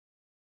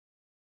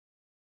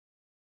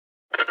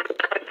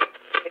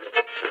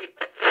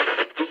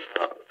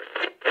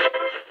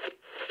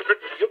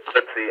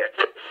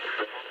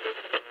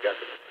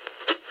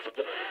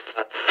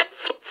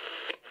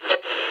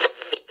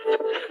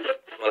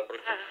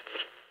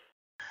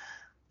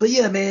But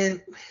yeah,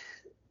 man,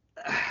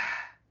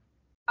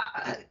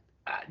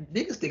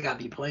 niggas think I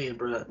be playing,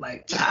 bro.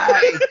 Like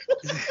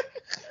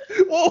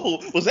Whoa,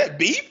 was that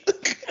beef?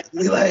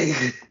 like,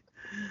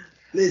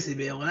 listen,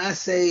 man. When I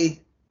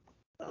say,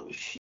 oh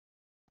shit,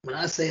 when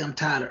I say I'm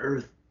tired of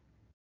Earth,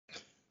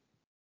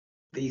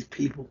 these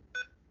people,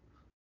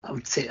 I'm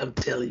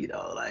telling you,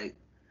 though, like,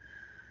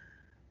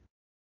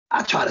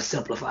 I try to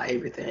simplify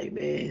everything,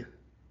 man.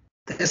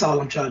 That's all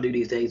I'm trying to do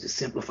these days is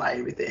simplify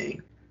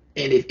everything.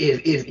 And if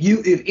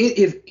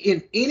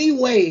in any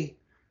way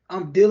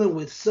I'm dealing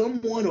with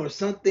someone or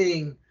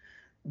something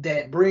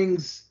that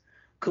brings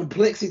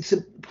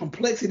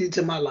complexity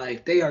to my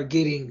life, they are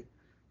getting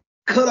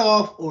cut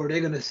off or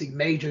they're gonna see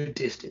major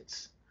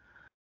distance.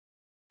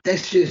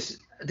 That's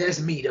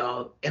me,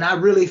 dog. And I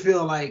really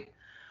feel like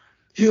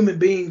human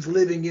beings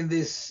living in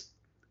this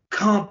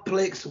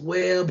complex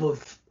web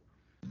of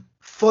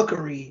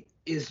fuckery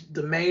is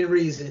the main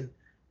reason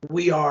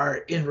we are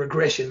in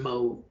regression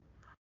mode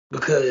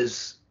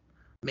because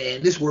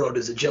man, this world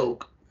is a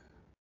joke.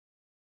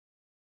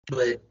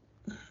 But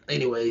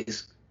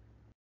anyways,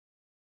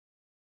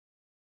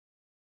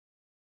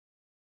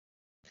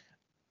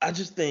 I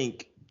just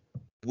think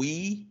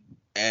we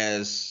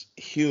as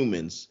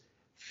humans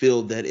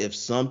feel that if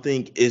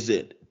something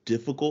isn't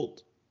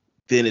difficult,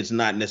 then it's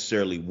not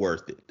necessarily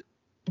worth it.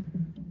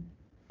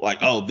 Like,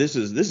 oh, this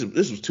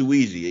was too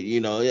easy. I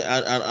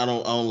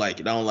don't like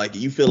it. I don't like it.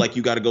 You feel like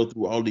you got to go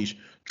through all these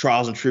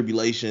trials and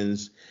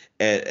tribulations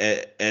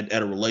at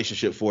a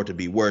relationship for it to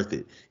be worth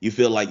it. You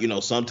feel like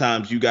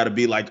sometimes you got to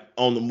be like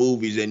on the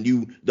movies and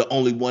you the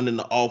only one in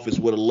the office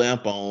with a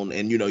lamp on,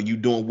 and you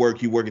doing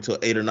work. You work until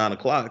 8 or 9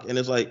 o'clock, and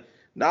it's like,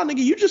 nah, nigga,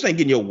 you just ain't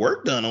getting your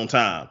work done on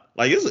time.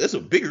 Like it's a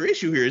bigger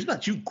issue here. It's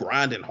not you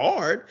grinding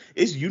hard.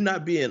 It's you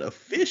not being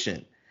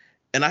efficient.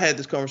 And I had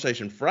this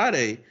conversation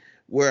Friday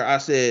where I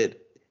said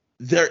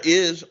there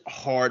is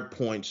hard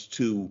points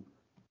to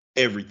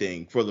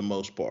everything for the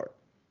most part.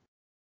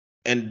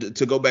 And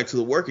to go back to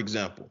the work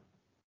example,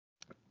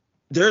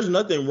 there's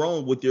nothing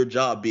wrong with your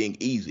job being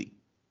easy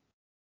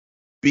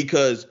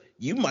because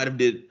you might have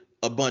did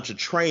a bunch of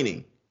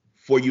training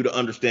for you to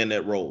understand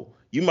that role.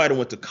 You might have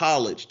went to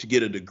college to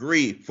get a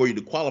degree for you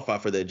to qualify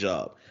for that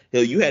job.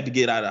 Hell, you had to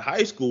get out of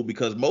high school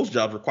because most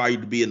jobs require you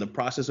to be in the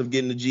process of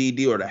getting a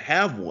GED or to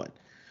have one.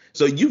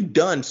 So you've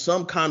done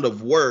some kind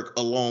of work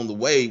along the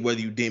way,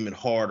 whether you deem it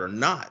hard or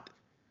not.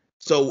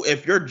 So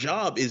if your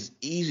job is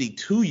easy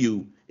to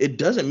you, it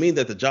doesn't mean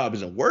that the job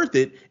isn't worth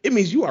it. It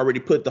means you already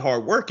put the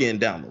hard work in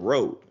down the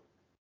road.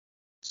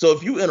 So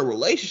if you in a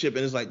relationship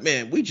and it's like,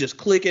 man, we just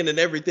clicking and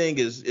everything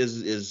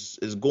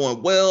is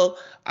going well.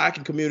 I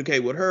can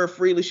communicate with her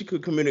freely. She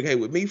could communicate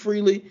with me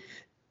freely.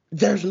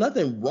 There's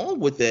nothing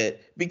wrong with that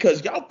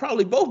because y'all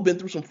probably both been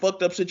through some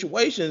fucked up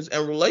situations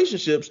and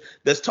relationships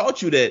that's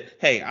taught you that,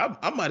 hey,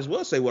 I might as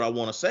well say what I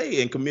want to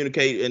say and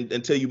communicate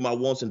and tell you my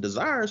wants and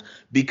desires,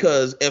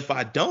 because if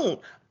I don't,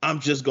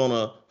 I'm just going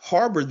to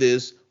harbor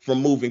this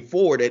from moving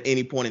forward at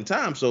any point in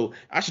time. So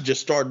I should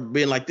just start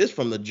being like this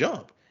from the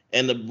jump.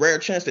 And the rare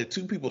chance that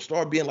two people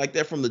start being like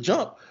that from the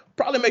jump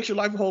probably makes your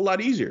life a whole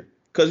lot easier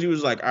because you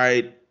was like, all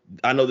right,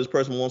 I know this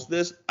person wants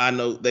this. I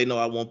know they know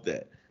I want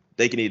that.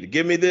 They can either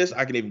give me this,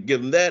 I can even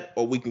give them that,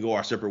 or we can go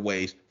our separate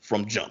ways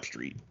from Jump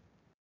Street.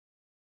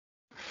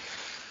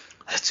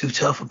 that's too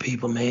tough for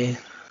people, man.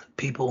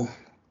 People,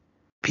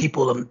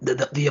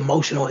 the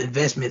emotional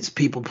investments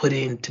people put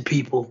into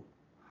people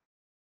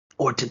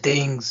or to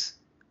things,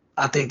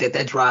 I think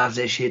that drives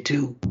that shit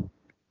too.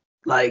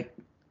 Like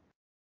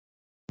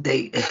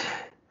they,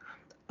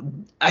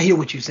 I hear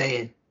what you're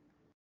saying.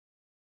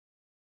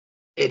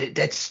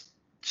 That's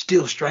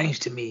still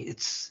strange to me.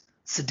 It's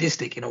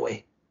sadistic in a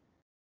way.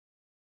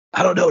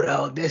 I don't know,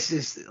 dog. That's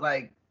just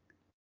like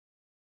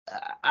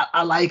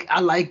I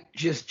like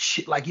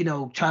just like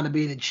trying to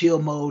be in a chill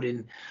mode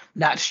and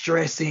not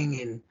stressing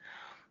and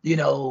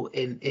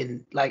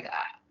and like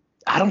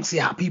I don't see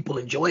how people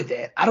enjoy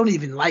that. I don't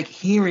even like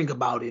hearing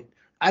about it.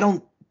 I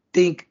don't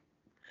think.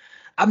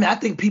 I mean, I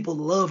think people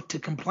love to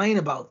complain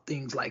about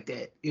things like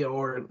that,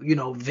 or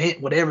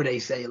vent whatever they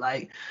say.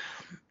 Like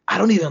I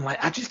don't even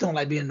like. I just don't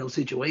like being in those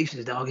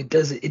situations, dog. It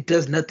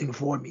does nothing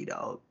for me,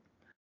 dog.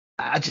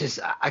 I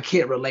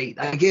can't relate.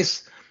 I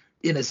guess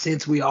in a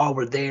sense we all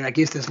were there. I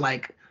guess it's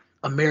like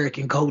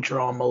American culture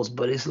almost,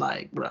 but it's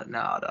like, bro,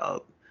 nah,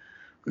 dog,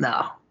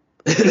 nah.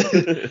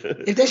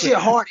 If that shit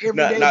hard every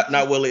not day, not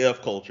not Willie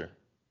F culture.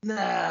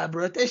 nah,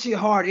 bro. If that shit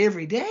hard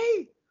every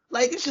day,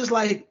 like it's just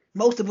like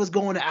most of us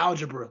going to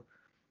algebra,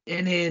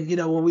 and then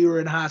when we were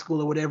in high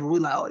school or whatever, we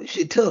like, oh, this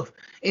shit tough,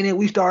 and then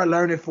we started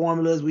learning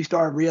formulas. We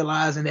started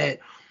realizing that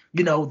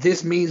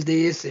this means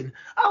this, and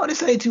oh,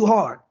 this ain't too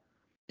hard.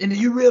 And then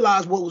you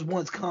realize what was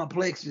once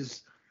complex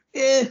is,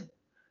 yeah,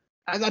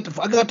 I got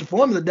the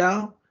formula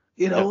down.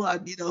 Yeah,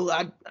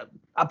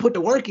 I put the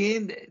work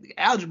in.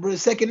 Algebra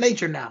is second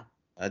nature now.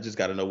 I just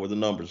got to know where the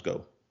numbers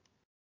go.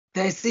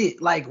 That's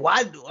it.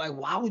 Why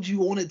would you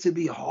want it to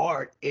be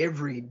hard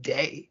every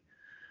day?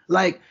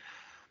 Like,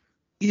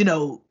 me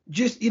and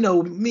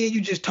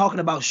you just talking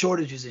about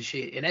shortages and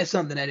shit, and that's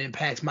something that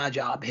impacts my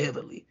job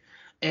heavily.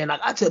 And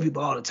like I tell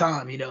people all the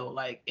time,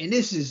 and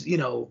this is,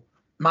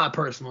 my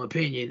personal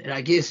opinion, and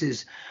I guess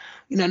is,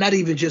 not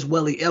even just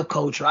Welly F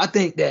culture. I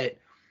think that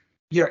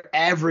your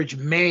average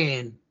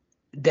man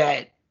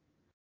that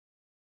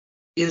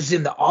is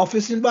in the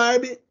office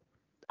environment,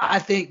 I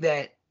think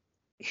that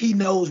he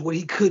knows what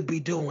he could be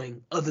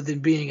doing other than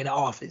being in the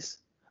office.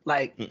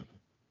 Like,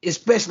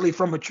 especially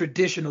from a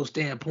traditional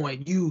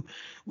standpoint,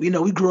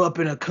 we grew up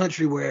in a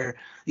country where,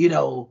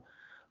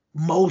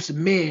 most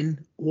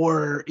men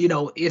were,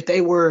 if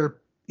they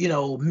were,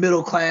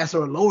 middle class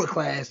or lower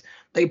class,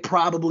 they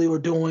probably were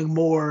doing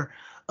more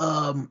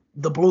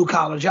the blue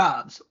collar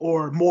jobs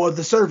or more of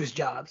the service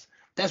jobs.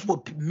 That's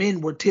what men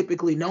were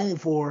typically known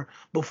for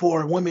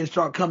before women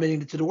start coming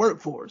into the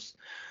workforce.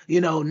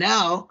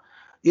 Now,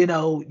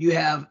 you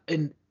have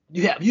and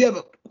you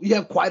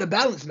have quite a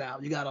balance now.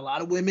 You got a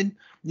lot of women,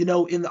 in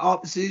the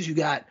offices. You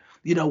got,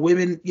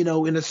 women,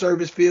 in the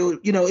service field.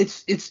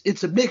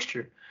 It's a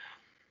mixture.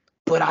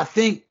 But I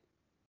think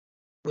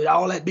with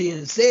all that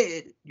being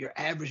said, your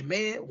average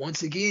man,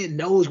 once again,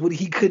 knows what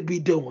he could be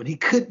doing. He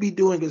could be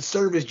doing a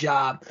service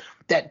job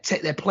that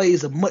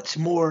plays a much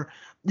more,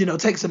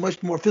 takes a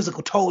much more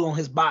physical toll on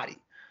his body.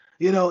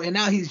 And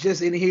now he's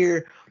just in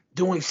here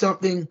doing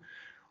something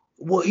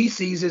what he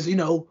sees as,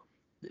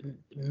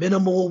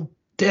 minimal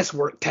desk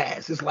work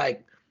tasks. It's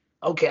like,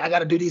 okay, I got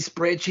to do these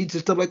spreadsheets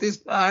and stuff like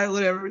this. All right,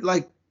 whatever.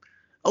 Like,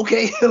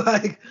 okay,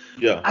 like,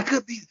 Yeah. I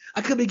could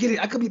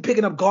be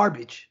picking up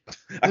garbage.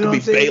 I could be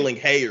baling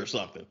hay or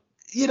something.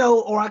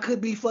 Or I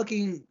could be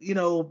fucking,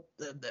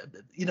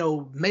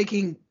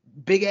 making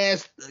big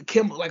ass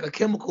like a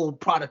chemical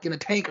product in a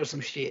tank or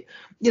some shit.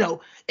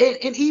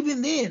 And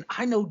even then,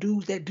 I know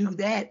dudes that do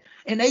that,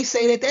 and they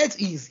say that that's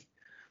easy.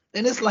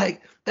 And it's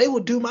like they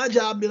will do my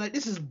job and be like,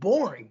 this is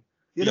boring.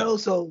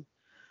 So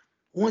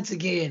once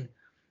again,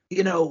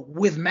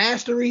 with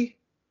mastery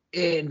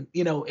and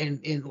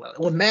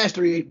with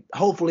mastery,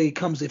 hopefully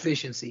comes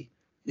efficiency.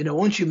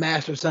 Once you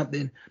master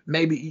something,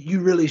 maybe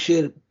you really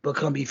should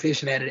become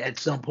efficient at it at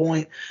some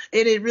point,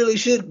 and it really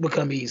should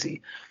become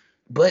easy.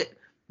 But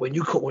when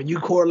you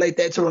correlate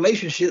that to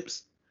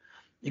relationships,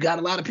 you got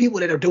a lot of people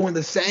that are doing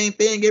the same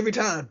thing every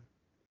time.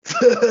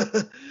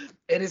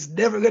 And it's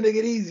never going to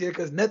get easier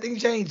because nothing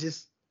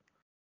changes.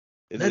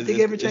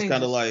 Nothing ever changes.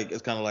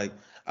 It's kind of like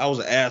I was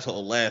an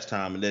asshole last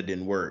time and that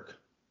didn't work.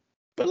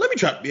 But let me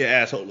try to be an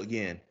asshole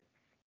again.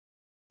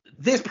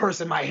 This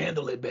person might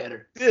handle it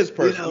better. This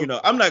person,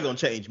 I'm not going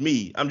to change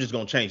me. I'm just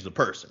going to change the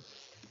person.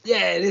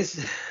 Yeah,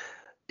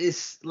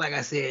 it's like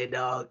I said,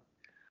 dog.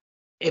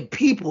 And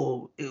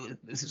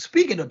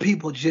speaking of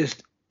people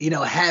just,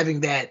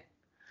 having that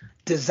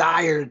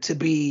desire to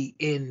be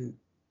in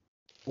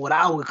what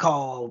I would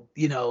call,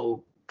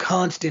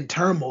 constant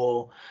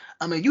turmoil.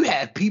 I mean, you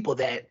have people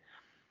that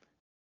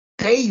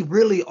they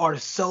really are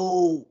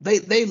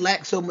they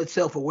lack so much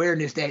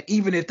self-awareness that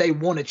even if they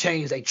want to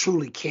change, they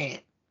truly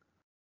can't.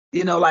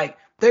 Like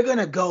they're going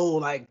to go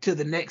like to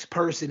the next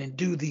person and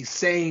do the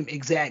same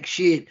exact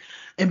shit.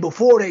 And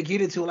before they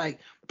get into like,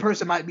 the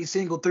person might be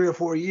single 3 or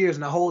 4 years,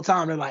 and the whole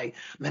time they're like,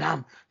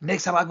 man,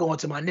 next time I go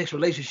into my next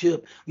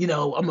relationship, I'm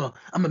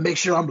gonna make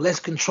sure I'm less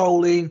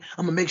controlling.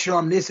 I'm gonna make sure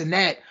I'm this and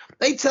that.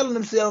 They telling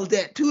themselves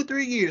that 2 or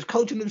 3 years,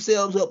 coaching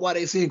themselves up while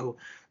they're single.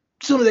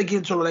 As soon as they get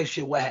into a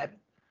relationship, what happened?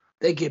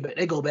 They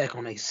go back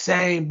on their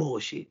same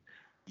bullshit.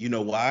 You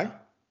know why?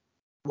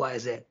 Why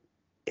is that?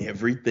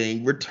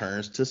 Everything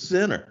returns to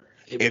center.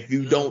 If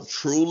you don't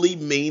truly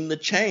mean the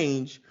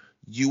change,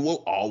 you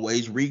will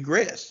always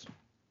regress.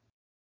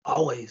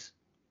 Always.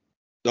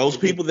 Those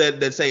people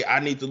that say, I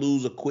need to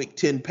lose a quick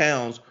 10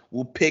 pounds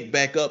will pick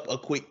back up a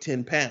quick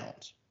 10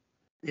 pounds.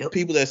 Yep.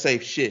 People that say,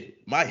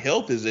 shit, my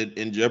health is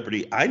in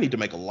jeopardy. I need to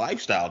make a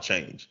lifestyle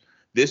change.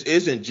 This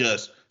isn't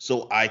just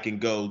so I can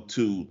go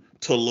to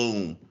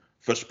Tulum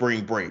for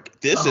spring break.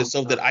 This is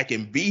so that I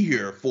can be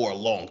here for a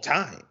long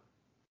time.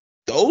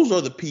 Those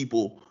are the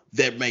people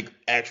that make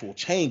actual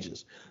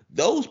changes.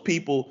 Those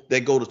people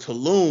that go to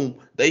Tulum,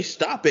 they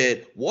stop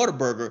at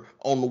Whataburger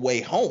on the way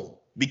home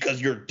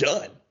because you're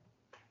done.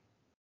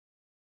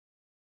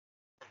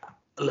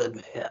 Look,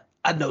 man,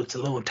 I know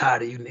Tulum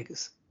tired of you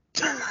niggas.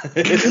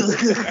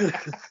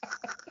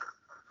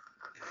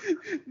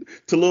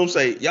 Tulum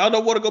say, y'all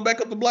don't want to go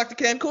back up the block to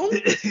Cancun?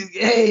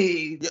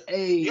 hey.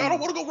 Y'all don't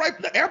want to go right,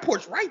 the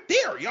airport's right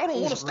there. Y'all don't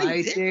want to stay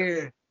right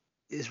there.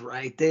 It's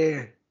right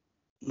there.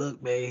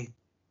 Look, man,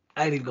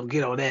 I ain't even gonna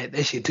get on that.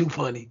 That shit too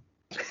funny.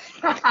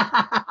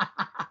 I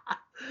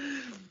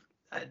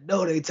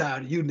know they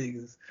tired of you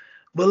niggas.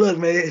 But look,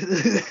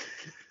 man,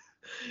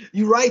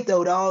 you right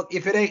though, dog.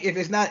 If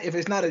it's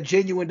not a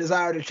genuine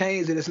desire to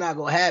change, then it's not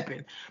gonna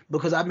happen.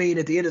 Because I mean,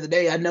 at the end of the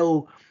day, I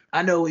know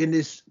in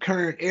this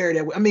current era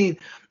that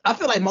I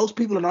feel like most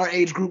people in our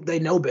age group, they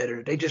know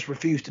better. They just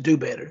refuse to do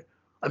better.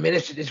 I mean,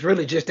 it's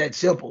really just that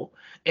simple.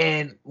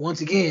 And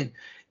once again,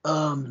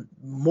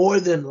 more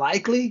than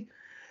likely,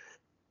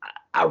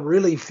 I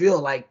really feel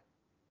like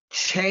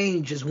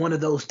change is one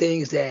of those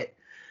things that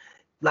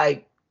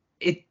like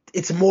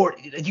it's more,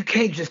 you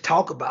can't just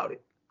talk about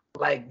it.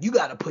 Like you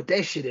got to put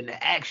that shit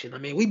into action. I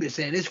mean, we've been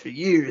saying this for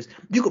years.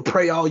 You could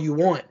pray all you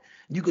want.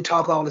 You could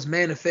talk all this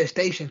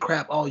manifestation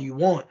crap all you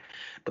want,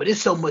 but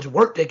it's so much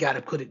work that you got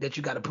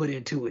to put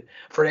into it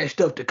for that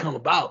stuff to come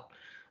about.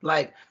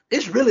 Like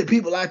it's really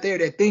people out there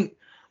that think,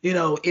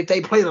 if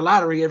they play the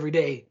lottery every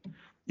day,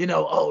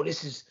 oh,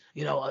 this is,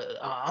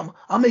 I'm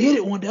gonna hit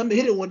it one day. I'm gonna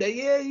hit it one day.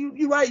 Yeah,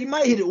 you're right. You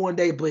might hit it one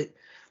day, but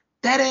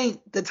that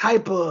ain't the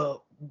type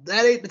of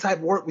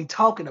work we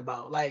talking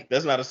about. Like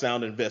that's not a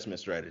sound investment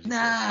strategy.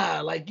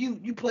 nah, like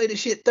you play the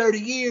shit 30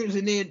 years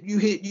and then you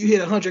hit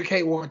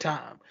 100K one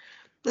time.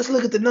 Let's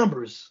look at the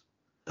numbers.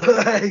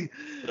 Like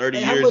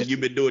 30 like years and you've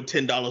been doing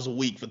 $10 a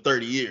week for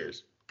 30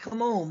 years.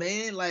 Come on,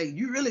 man. Like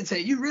you really ain't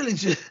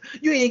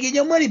getting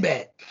your money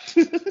back.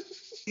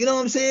 You know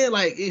what I'm saying?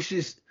 Like it's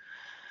just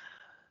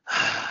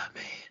man,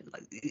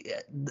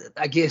 like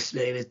I guess,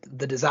 man, it's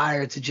the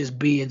desire to just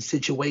be in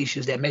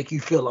situations that make you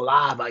feel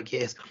alive. I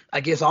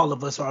guess all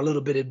of us are a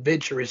little bit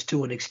adventurous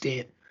to an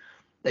extent.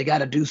 They got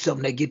to do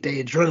something that get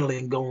their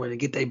adrenaline going and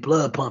get their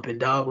blood pumping,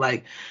 dog.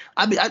 Like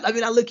I mean,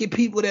 I look at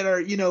people that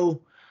are,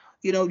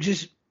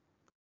 just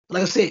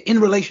like I said, in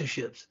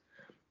relationships,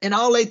 and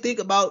all they think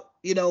about,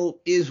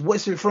 is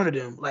what's in front of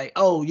them. Like,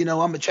 oh,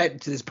 I'm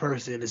attracted to this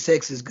person. The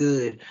sex is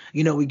good.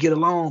 We get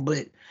along,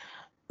 but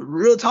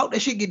real talk,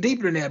 that shit get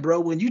deeper than that, bro.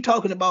 When you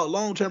talking about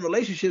long-term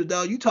relationships,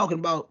 dog, you talking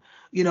about,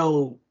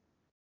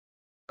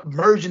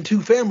 merging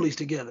two families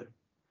together.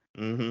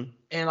 Mm-hmm.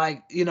 And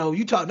like, you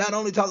not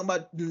only talking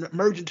about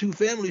merging two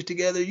families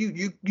together,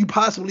 you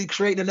possibly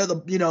create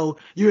another,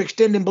 you're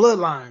extending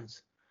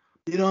bloodlines.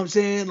 You know what I'm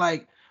saying?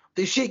 Like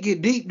this shit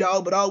get deep,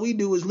 dog, but all we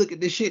do is look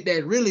at this shit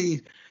that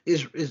really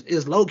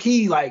is low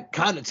key, like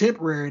kind of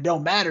temporary,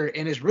 don't matter,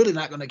 and it's really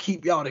not gonna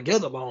keep y'all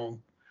together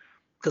long.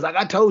 Cause like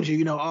I told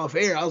you, off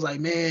air, I was like,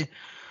 man,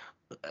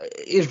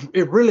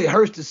 it really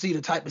hurts to see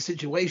the type of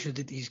situations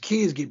that these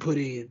kids get put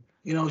in.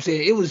 You know what I'm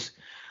saying? It was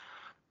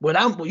when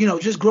I'm,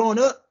 just growing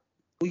up,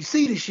 we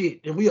see the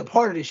shit and we a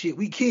part of this shit.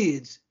 We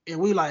kids and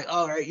we like,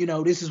 all right,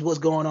 this is what's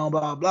going on,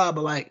 blah, blah.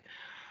 But like,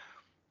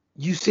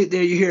 you sit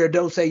there, you hear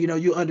adults say,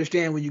 you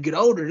understand when you get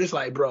older. It's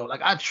like, bro,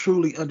 like I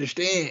truly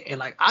understand. And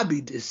like, I'd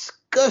be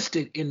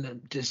disgusted in the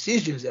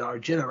decisions that our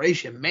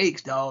generation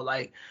makes, dog.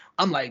 Like,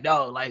 I'm like,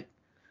 dog, like,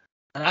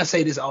 and I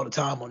say this all the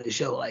time on this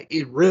show, like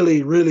it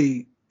really,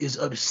 really is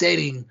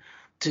upsetting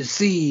to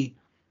see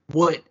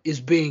what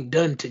is being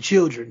done to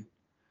children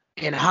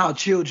and how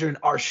children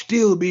are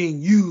still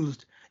being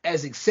used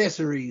as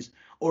accessories,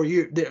 or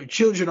their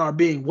children are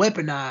being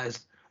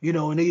weaponized,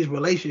 in these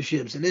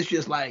relationships. And it's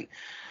just like,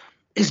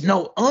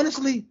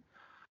 honestly,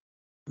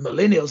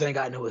 millennials ain't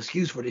got no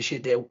excuse for the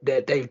shit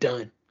that they've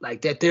done,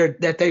 like that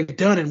they've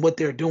done and what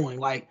they're doing.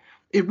 Like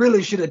it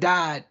really should have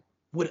died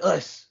with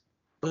us.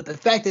 But the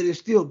fact that it's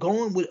still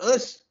going with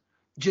us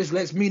just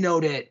lets me know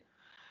that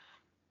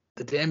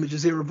the damage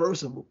is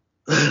irreversible.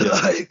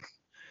 Like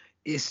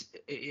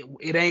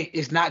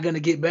it's not gonna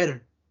get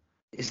better.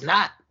 It's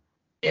not.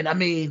 And I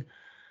mean,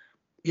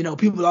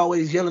 people are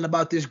always yelling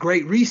about this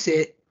great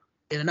reset.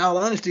 And in all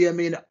honesty, I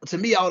mean, to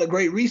me, all the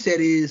great reset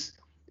is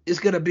it's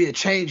gonna be a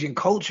change in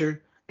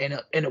culture, and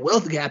the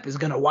wealth gap is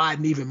gonna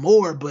widen even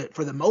more. But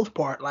for the most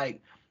part,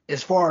 like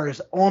as far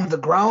as on the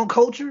ground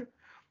culture,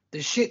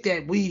 the shit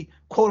that we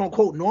quote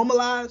unquote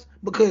normalize,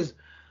 because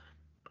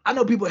I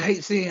know people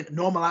hate saying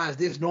normalize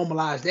this,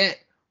 normalize that.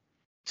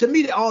 To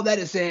me, all that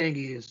is saying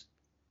is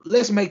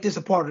let's make this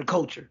a part of the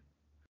culture.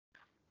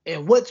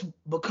 And what's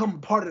become a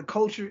part of the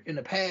culture in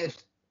the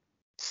past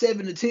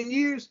 7 to 10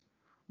 years,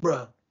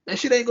 bruh, that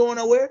shit ain't going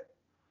nowhere.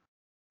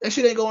 That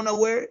shit ain't going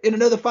nowhere. In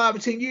another 5 or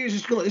 10 years,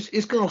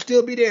 it's gonna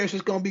still be there. It's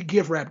just gonna be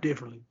gift wrapped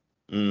differently.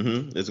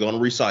 Mm-hmm. It's gonna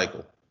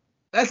recycle.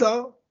 That's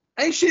all.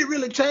 Ain't shit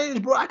really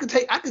changed, bro. I could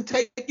take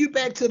you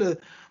back to the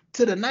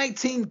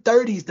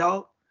 1930s,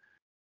 dog,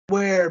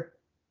 where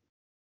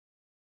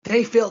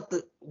they felt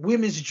that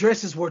women's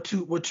dresses were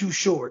too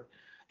short.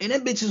 And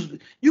them bitches,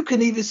 you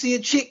couldn't even see a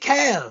chick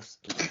calves.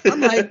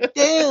 I'm like,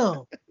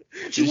 damn.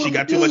 She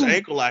got too much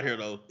ankle out here,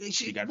 though.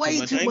 She got way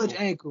too much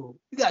ankle.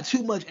 You got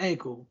too much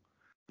ankle.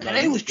 And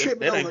they was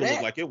tripping over ankle that.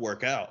 Looked like it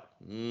work out.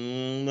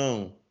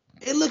 No.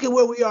 And look at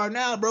where we are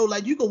now, bro.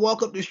 Like you can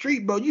walk up the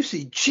street, bro. You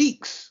see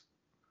cheeks.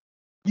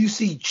 You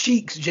see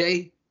cheeks,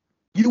 Jay.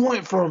 You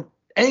went from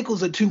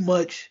ankles are too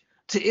much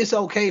to it's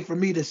okay for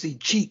me to see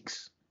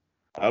cheeks.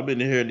 I've been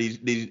hearing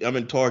these. I've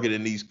been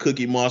targeting these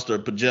Cookie Monster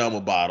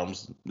pajama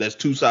bottoms. That's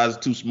 2 sizes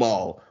too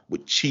small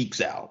with cheeks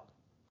out.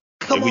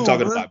 Come on, we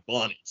talking bro. about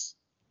bonnets.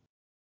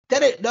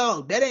 That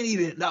ain't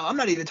even. No, I'm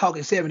not even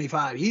talking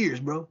 75 years,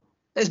 bro.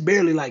 That's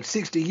barely like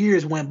 60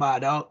 years went by,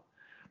 dog.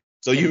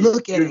 So you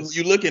looking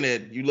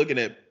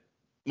at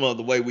well,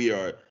 the way we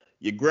are.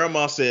 Your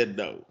grandma said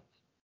no.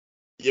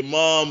 Your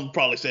mom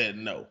probably said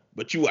no,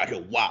 but you out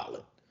here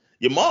wilding.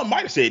 Your mom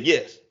might have said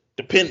yes,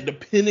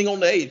 depending on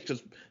the age,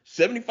 because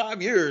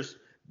 75 years,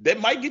 that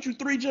might get you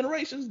 3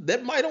 generations.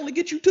 That might only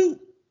get you 2.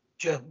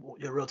 Yeah,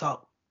 real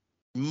talk.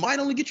 Might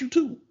only get you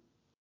 2.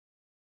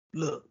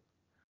 look,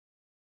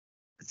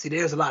 see,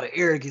 there's a lot of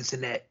arrogance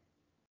in that,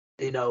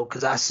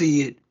 because I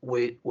see it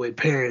with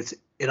parents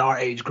in our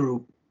age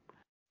group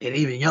and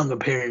even younger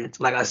parents.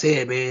 Like I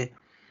said, man,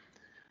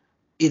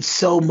 it's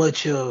so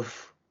much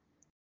of,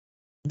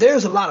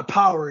 there's a lot of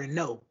power in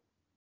no.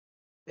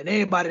 And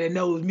anybody that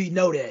knows me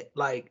know that.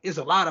 Like, it's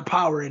a lot of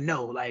power in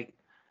no. Like,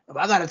 if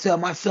I gotta tell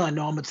my son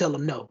no, I'm gonna tell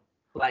him no.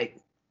 Like,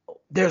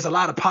 there's a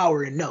lot of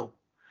power in no.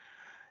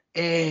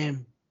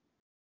 And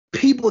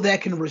people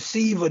that can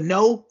receive a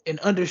no and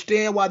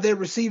understand why they're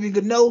receiving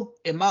a no,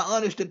 in my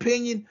honest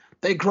opinion,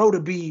 they grow to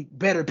be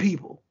better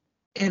people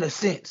in a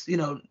sense.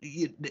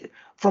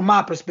 From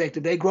my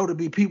perspective, they grow to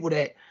be people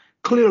that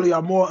clearly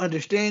are more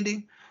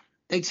understanding.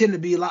 They tend to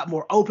be a lot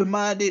more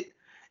open-minded.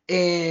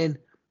 And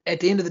at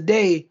the end of the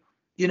day,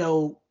 they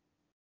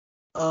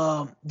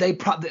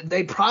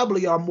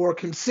probably are more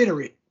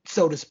considerate,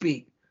 so to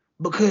speak.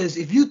 Because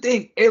if you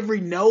think every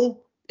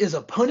no is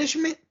a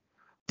punishment,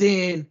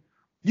 then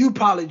you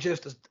probably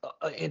just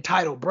an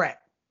entitled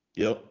brat.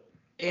 Yep.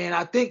 And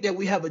I think that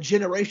we have a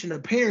generation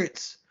of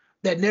parents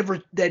that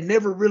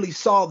never really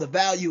saw the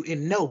value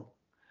in no.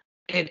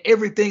 And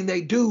everything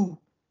they do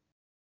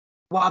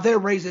while they're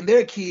raising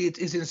their kids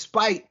is in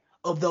spite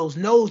of those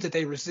no's that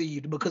they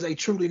received, because they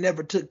truly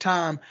never took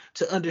time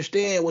to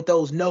understand what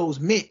those no's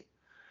meant.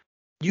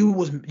 You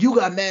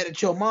got mad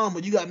at your mom, or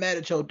you got mad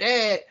at your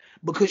dad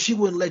because she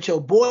wouldn't let your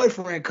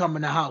boyfriend come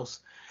in the house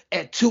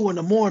at 2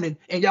 a.m.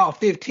 and y'all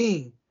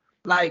 15.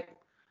 Like,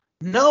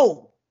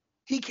 no,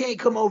 he can't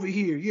come over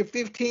here. You're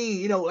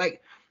 15, and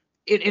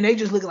they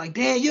just looking like,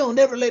 damn, you don't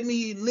never let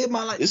me live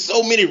my life. There's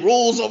so many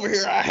rules over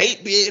here. I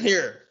hate being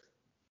here.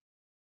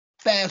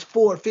 Fast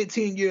forward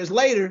 15 years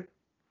later,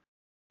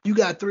 you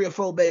got 3 or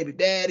 4 baby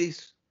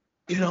daddies.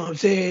 You know what I'm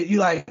saying?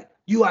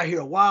 You out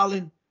here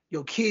wilding,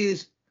 your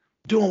kids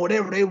doing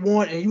whatever they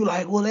want, and you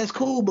like, well, that's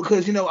cool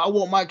because, I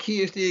want my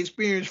kids to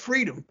experience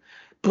freedom.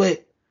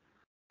 But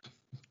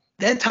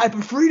that type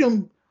of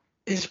freedom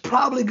is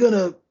probably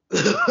gonna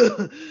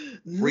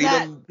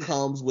freedom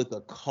comes with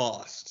a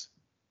cost.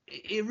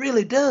 It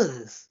really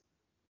does.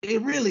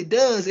 It really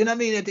does. And I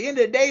mean, at the end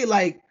of the day,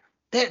 like,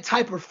 that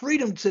type of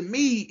freedom to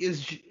me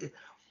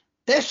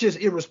that's just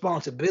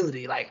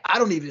irresponsibility. Like, I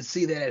don't even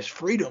see that as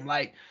freedom.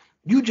 Like,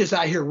 you just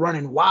out here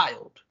running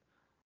wild,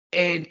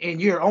 and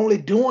you're only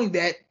doing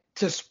that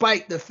to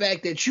spite the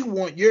fact that you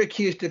want your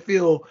kids to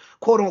feel,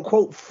 quote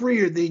unquote,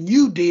 freer than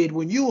you did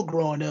when you were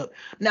growing up.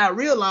 Not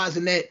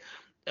realizing that,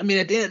 I mean,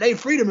 at the end of the day,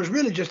 freedom is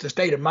really just a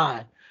state of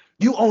mind.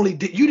 You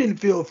didn't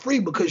feel free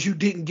because you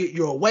didn't get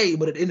your way,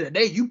 but at the end of the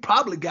day, you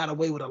probably got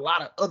away with a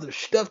lot of other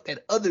stuff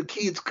that other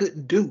kids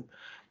couldn't do.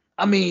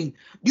 I mean,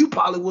 you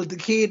probably was the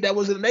kid that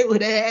was in the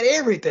neighborhood that had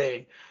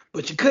everything,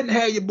 but you couldn't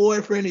have your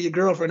boyfriend or your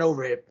girlfriend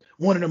over at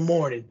 1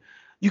 a.m.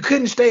 You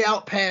couldn't stay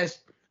out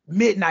past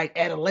midnight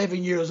at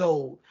 11 years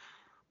old.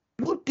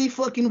 What the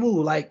fucking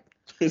woo? Like,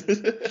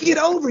 get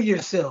over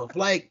yourself.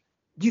 Like,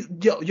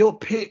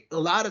 a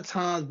lot of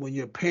times when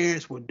your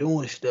parents were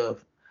doing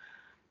stuff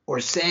or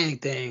saying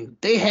things,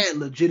 they had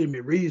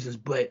legitimate reasons,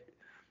 but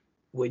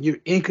when you're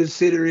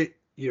inconsiderate,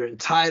 you're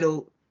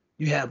entitled,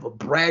 you have a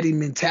bratty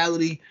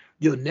mentality,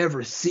 you'll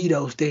never see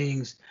those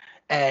things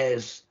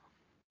as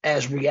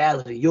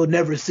reality. You'll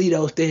never see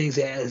those things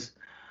as,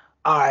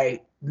 all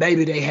right,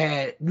 maybe they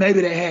had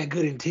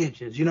good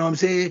intentions. You know what I'm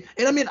saying?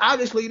 And I mean,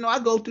 obviously, I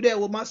go through that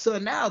with my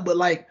son now, but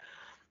like,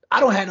 I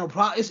don't have no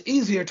problem. It's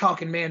easier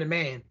talking man to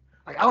man.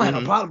 Like, I don't have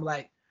no problem.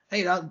 Like,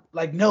 hey,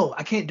 no,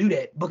 I can't do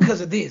that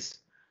because of this.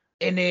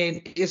 And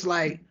then it's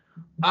like,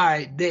 all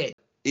right, that.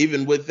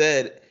 Even with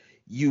that,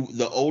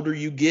 the older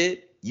you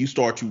get, you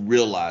start to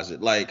realize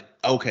it. Like,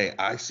 okay,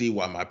 I see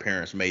why my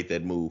parents made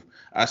that move.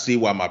 I see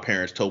why my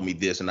parents told me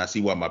this, and I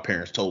see why my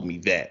parents told me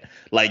that.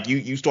 Like,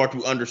 you start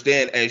to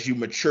understand as you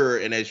mature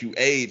and as you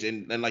age,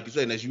 and like you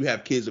said, and as you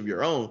have kids of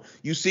your own,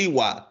 you see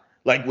why.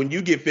 Like, when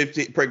you get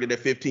pregnant at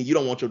 15, you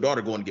don't want your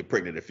daughter going to get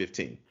pregnant at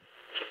 15.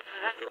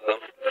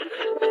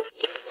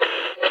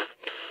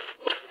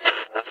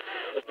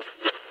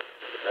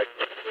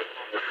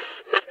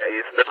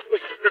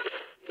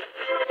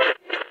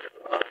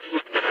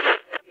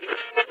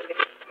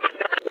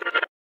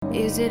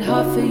 Is it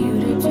hard for you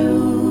to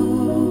do?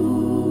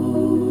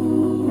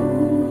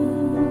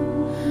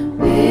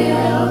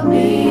 Build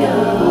me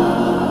up.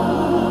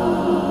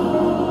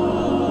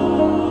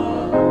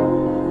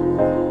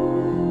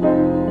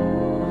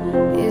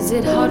 Is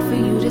it hard for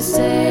you to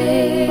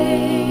say?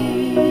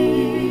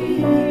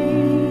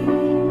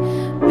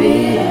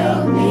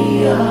 Build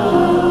me up.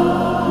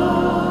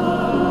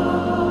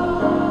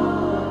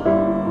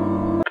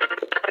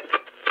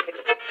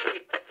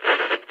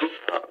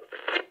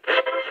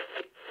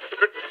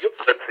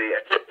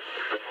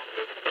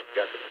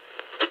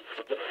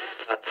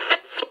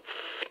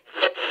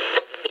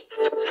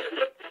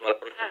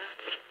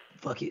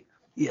 Fuck it.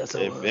 Yeah, so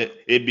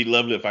it'd be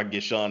lovely if I could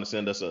get Sean to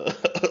send us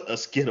a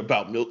skit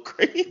about milk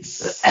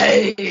crates.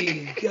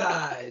 Hey,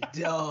 God,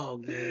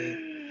 dog,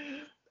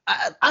 man.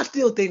 I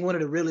still think one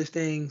of the realest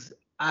things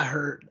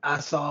I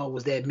saw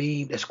was that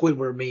meme, that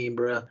Squidward meme,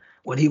 bro,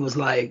 when he was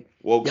like,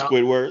 Woke y'all,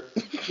 Squidward.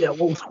 yeah,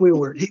 woke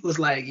Squidward. He was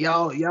like,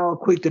 y'all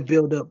quick to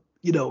build up,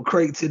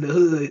 crates in the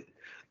hood,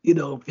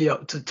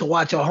 to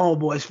watch your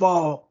homeboys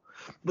fall,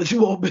 but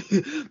you won't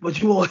be,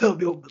 but you won't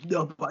help your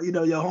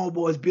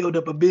homeboys build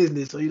up a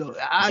business. So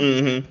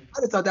Mm-hmm. I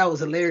just thought that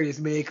was hilarious,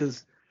 man,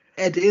 because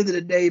at the end of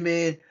the day,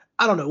 man,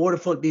 I don't know where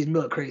the fuck these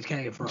milk crates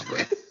came from, bro.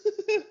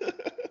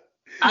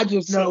 I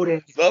just know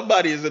that,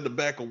 Somebody is in the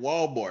back of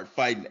Walmart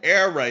fighting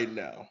air right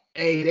now.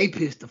 hey, they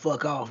pissed the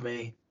fuck off,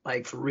 man.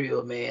 Like, for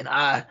real, man.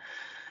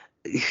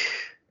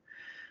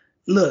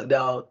 Look,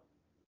 dog,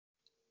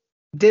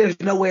 there's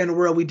nowhere in the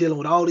world we dealing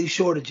with all these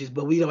shortages,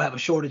 but we don't have a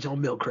shortage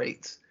on milk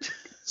crates.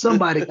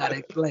 Somebody got to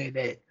explain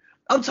that.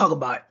 I'm talking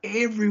about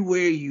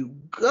everywhere you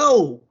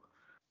go,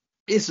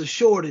 it's a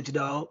shortage,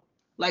 dog.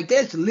 Like,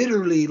 that's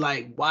literally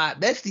like why.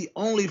 That's the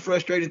only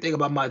frustrating thing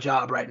about my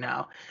job right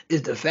now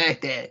is the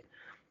fact that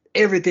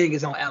everything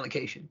is on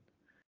allocation.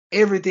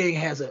 Everything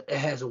has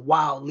a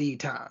wild lead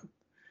time,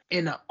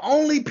 and the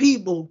only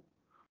people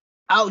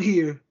out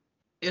here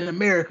in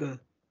America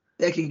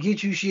that can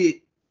get you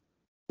shit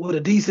with a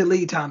decent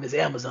lead time is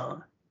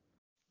Amazon.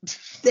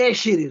 That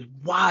shit is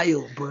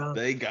wild, bro.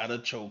 They got a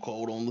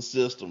chokehold on the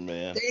system,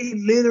 man. They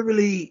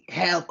literally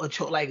have a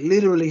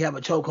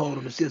chokehold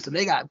on the system.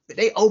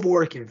 They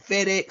overworking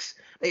FedEx,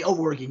 they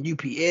overworking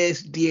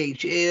UPS,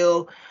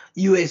 DHL,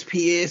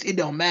 USPS. It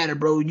don't matter,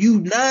 bro. You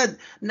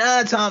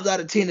nine times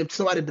out of 10, if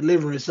somebody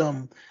delivering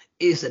something,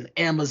 it's an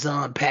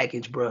Amazon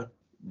package, bro.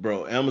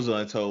 Bro,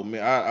 Amazon told me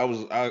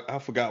I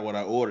forgot what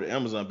I ordered.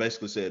 Amazon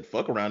basically said,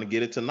 "Fuck around and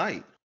get it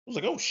tonight." I was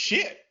like, "Oh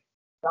shit."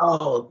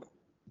 Dog,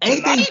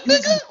 Tonight,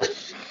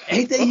 nigga?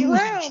 ain't they Fuck using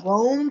around.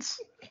 drones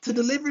to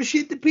deliver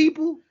shit to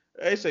people?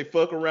 They say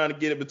fuck around and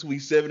get it between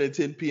 7 and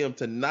 10 p.m.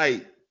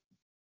 tonight.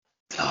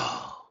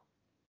 Dog.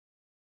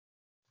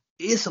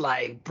 It's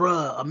like,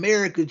 bruh,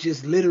 America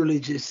just literally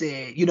just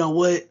said, you know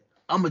what?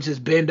 I'm gonna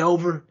just bend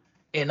over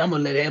and I'm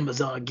gonna let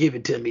Amazon give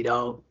it to me,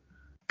 dog.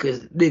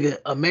 Cause nigga,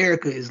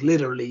 America is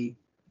literally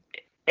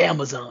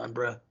Amazon,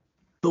 bruh.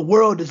 The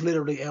world is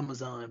literally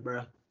Amazon,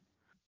 bruh.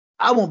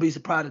 I won't be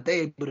surprised if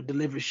they able to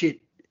deliver shit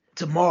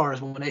to Mars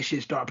when that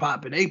shit start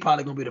popping. They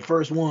probably gonna be the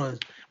first ones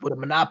with a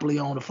monopoly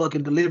on the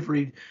fucking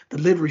delivery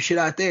shit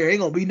out there. Ain't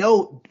gonna be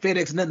no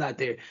FedEx nothing out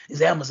there.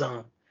 It's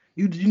Amazon.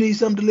 You need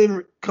something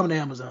delivered? Come to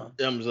Amazon.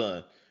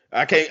 Amazon.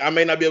 I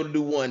may not be able to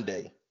do one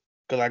day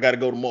because I got to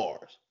go to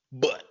Mars,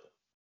 but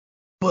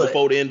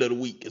before the end of the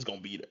week, it's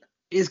gonna be there.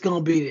 It's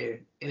gonna be there,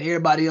 and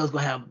everybody else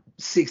gonna have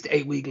 6 to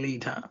 8 week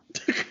lead time.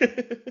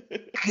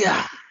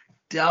 God,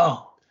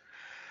 dog.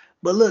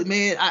 But look,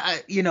 man,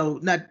 I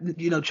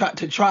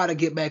try to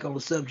get back on the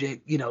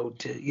subject,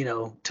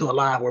 to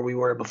align where we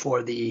were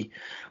before the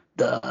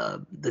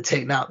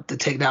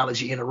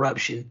technology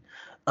interruption.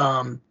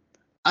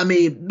 I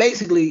mean,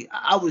 basically,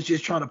 I was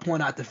just trying to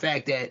point out the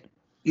fact that,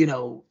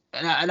 and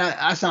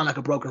I sound like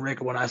a broken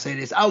record when I say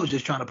this. I was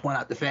just trying to point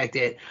out the fact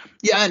that,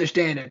 yeah, I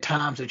understand that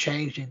times are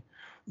changing,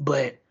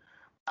 but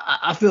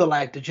I feel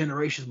like the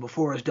generations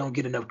before us don't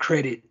get enough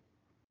credit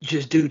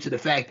just due to the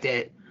fact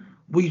that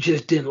we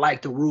just didn't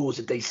like the rules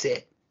that they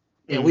set.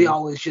 And we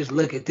always just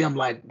look at them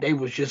like they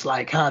was just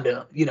like kind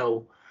of,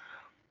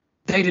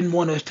 they didn't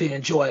want us to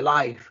enjoy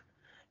life.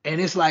 And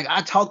it's like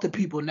I talk to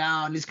people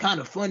now, and it's kind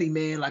of funny,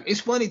 man. Like, it's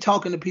funny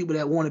talking to people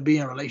that want to be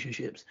in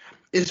relationships.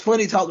 It's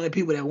funny talking to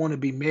people that want to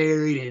be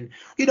married, and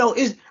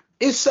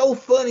it's so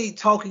funny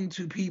talking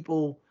to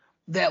people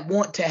that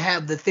want to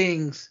have the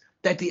things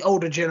that the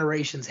older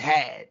generations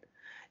had.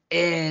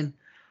 And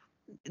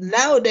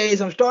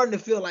nowadays, I'm starting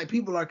to feel like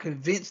people are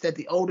convinced that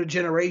the older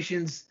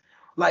generations,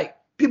 like,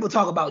 people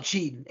talk about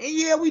cheating, and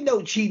yeah, we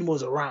know cheating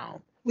was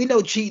around. We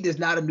know cheating is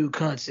not a new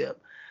concept.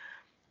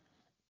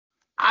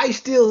 I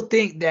still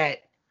think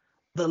that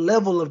the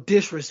level of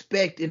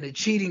disrespect in the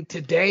cheating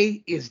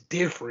today is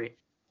different.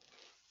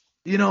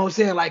 You know what I'm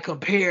saying? Like,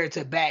 compared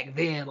to back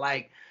then,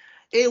 like,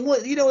 it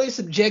was, it's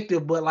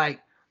subjective, but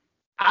like,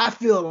 I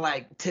feel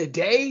like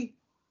today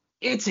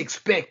it's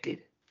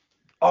expected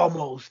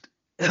almost.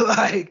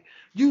 Like,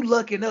 you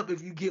lucking up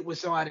if you get with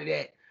somebody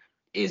that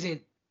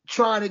isn't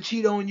trying to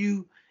cheat on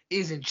you,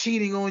 isn't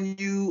cheating on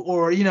you,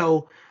 or,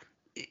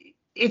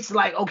 it's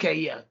like, okay,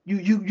 yeah,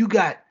 you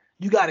got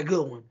a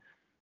good one.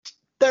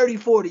 30,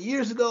 40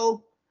 years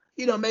ago,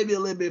 maybe a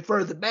little bit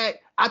further back,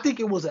 I think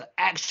it was an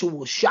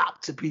actual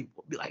shock to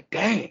people. Be like,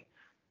 dang,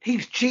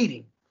 he's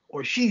cheating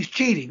or she's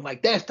cheating.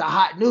 Like, that's the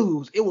hot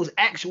news. It was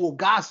actual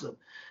gossip.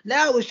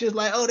 Now it's just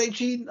like, oh, they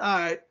cheating? All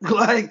right.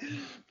 Like,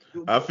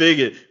 I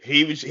figured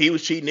he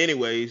was cheating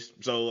anyways.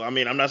 So, I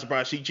mean, I'm not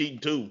surprised she cheating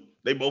too.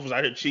 They both was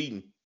out here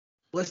cheating.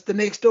 What's the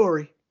next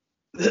story?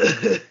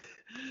 Sonya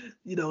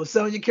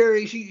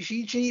Curry,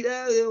 she cheat,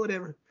 yeah,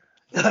 whatever.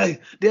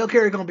 Like, Dale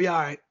Curry gonna be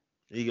all right.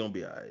 He gonna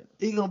be all right.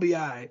 He gonna be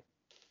all right.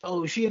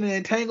 Oh, she in an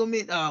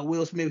entanglement?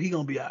 Will Smith, he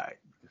gonna be all right.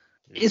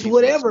 It's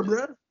whatever,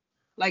 bro.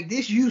 Like,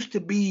 this used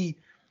to be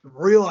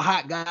real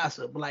hot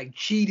gossip. Like,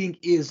 cheating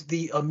is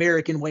the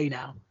American way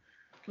now.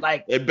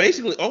 Like, are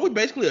we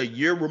basically a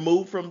year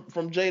removed from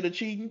Jada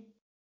cheating?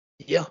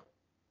 Yeah.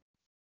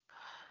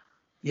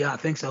 Yeah, I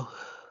think so.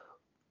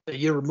 A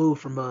year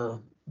removed from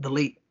the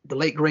late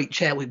great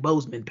Chadwick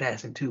Boseman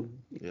passing too.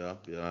 Yeah,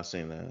 yeah, I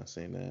seen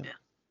that.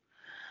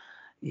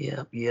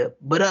 Yeah, yeah.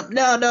 But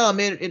no,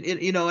 man.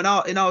 In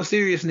all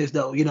seriousness,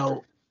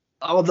 though,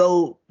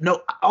 although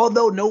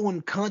no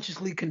one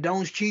consciously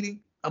condones cheating,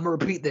 I'm gonna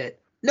repeat that.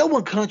 No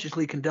one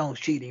consciously condones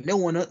cheating. No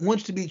one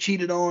wants to be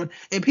cheated on,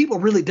 and people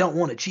really don't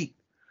want to cheat.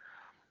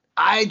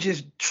 I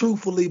just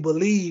truthfully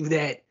believe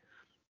that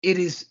it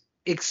is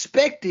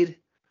expected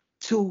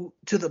to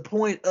the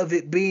point of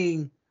it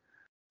being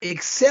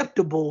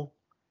acceptable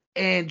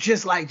and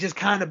just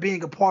kind of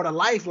being a part of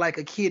life, like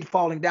a kid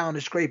falling down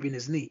and scraping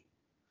his knee.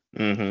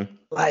 Mm-hmm.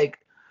 Like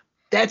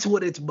that's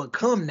what it's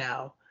become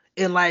now.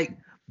 And like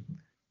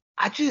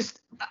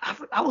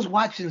I was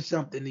watching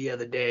something the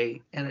other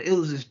day, and it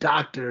was this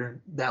doctor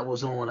that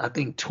was on, I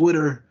think,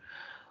 Twitter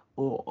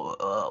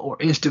or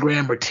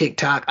Instagram or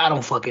TikTok. I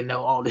don't fucking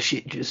know. All the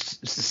shit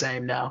just it's the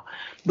same now.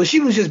 But she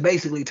was just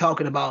basically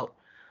talking about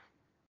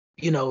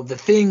the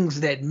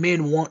things that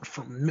men want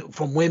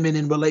from women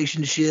in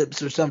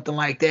relationships or something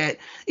like that.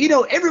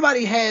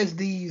 Everybody has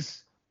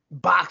these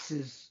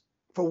boxes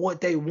for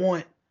what they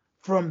want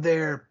from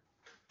their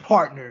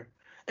partner.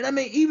 And I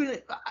mean, even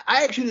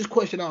I ask you this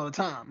question all the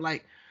time.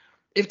 Like,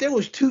 if there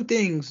was two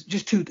things,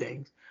 just two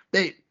things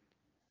that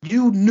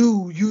you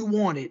knew you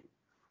wanted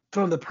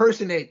from the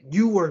person that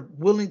you were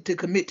willing to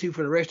commit to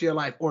for the rest of your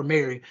life or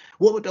marry,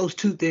 what would those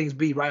two things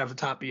be right off the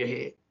top of your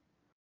head?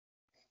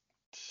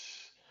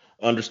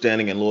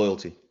 Understanding and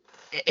loyalty.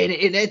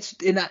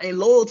 And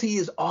loyalty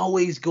is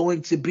always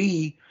going to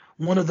be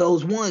one of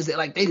those ones that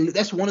like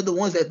that's one of the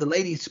ones that the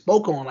lady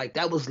spoke on. Like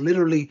that was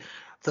literally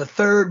the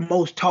third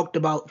most talked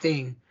about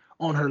thing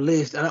on her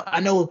list. I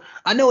know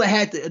it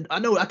had to.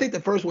 I think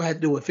the first one had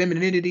to do with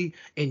femininity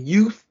and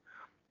youth,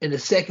 and the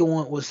second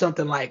one was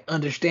something like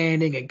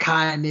understanding and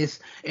kindness,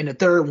 and the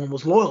third one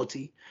was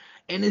loyalty.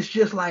 And it's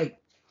just like,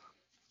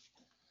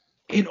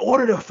 in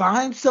order to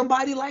find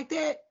somebody like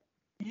that,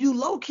 you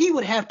low key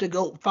would have to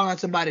go find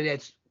somebody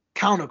that's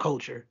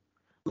counterculture.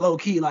 Low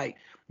key, like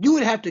you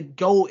would have to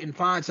go and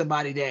find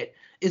somebody that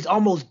is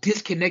almost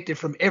disconnected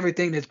from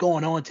everything that's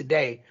going on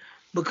today.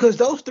 Because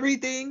those three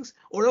things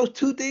or those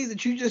two things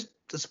that you just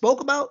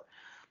spoke about,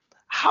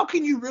 how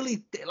can you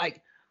really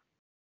like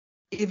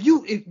if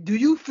do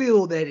you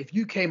feel that if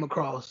you came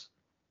across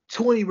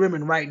 20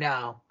 women right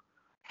now,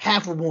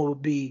 half of them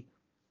would be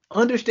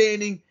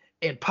understanding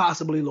and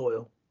possibly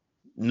loyal?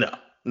 No,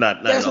 not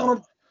at That's what all.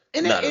 I'm.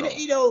 And, Not at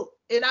and all.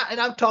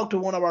 I've talked to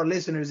one of our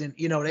listeners, and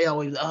they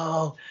always,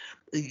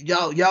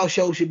 y'all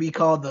show should be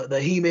called the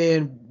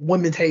He-Man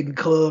Women's Hating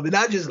Club, and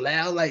I just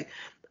laugh like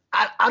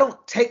I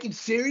don't take it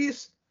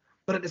serious,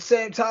 but at the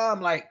same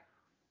time, like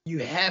you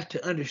have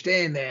to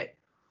understand that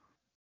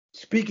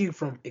speaking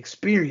from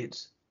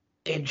experience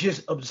and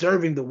just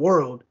observing the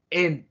world,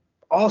 and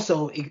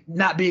also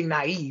not being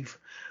naive,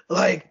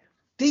 like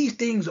these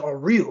things are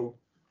real.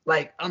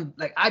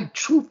 I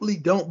truthfully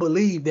don't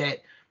believe that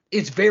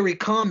it's very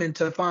common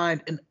to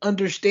find an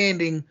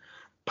understanding,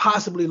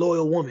 possibly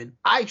loyal woman.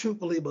 I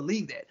truthfully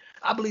believe that.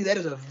 I believe that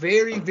is a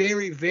very,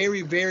 very,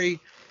 very, very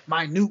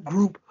minute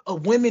group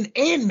of women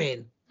and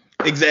men.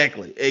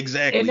 Exactly, And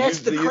exactly. that's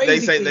the They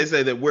crazy say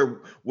thing. that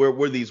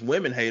we're these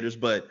women haters,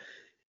 but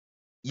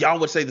y'all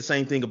would say the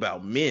same thing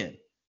about men.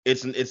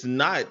 It's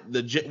not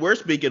we're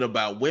speaking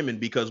about women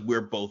because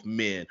we're both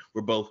men.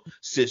 We're both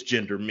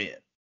cisgender men.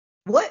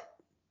 What?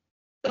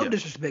 Don't Yeah.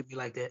 disrespect me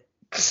like that.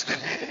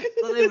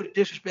 Don't ever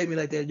disrespect me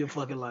like that in your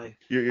fucking life.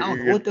 you're I don't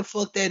know you're what the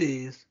fuck that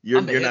is. you're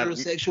I'm a you're not.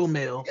 heterosexual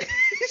male.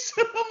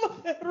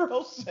 I'm a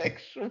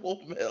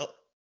heterosexual male.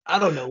 I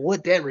don't know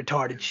what that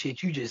retarded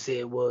shit you just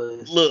said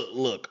was.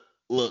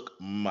 Look,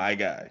 my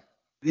guy.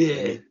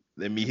 Let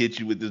Yeah. me hit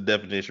you with this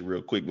definition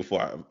real quick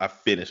before I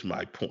finish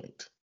my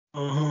point.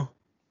 Uh-huh.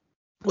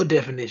 What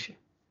definition?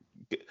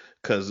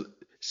 Because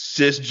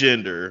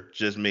cisgender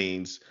just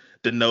means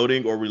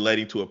denoting or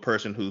relating to a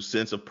person whose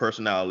sense of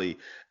personality,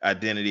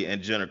 identity,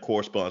 and gender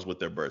corresponds with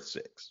their birth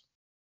sex.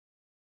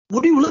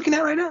 What are you looking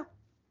at right now?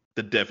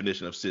 The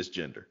definition of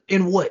cisgender.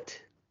 In what?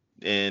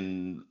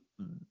 In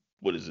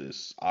what is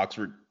this?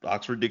 Oxford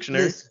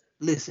Dictionary?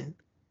 Listen.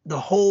 The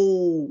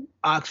whole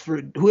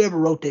Oxford, whoever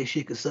wrote that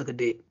shit could suck a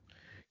dick.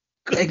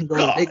 They Good can go,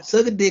 they God. can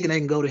suck a dick and they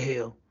can go to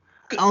hell.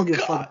 Good I don't give a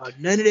fuck God. about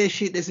none of that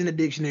shit that's in the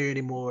dictionary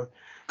anymore.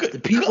 The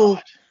Good people,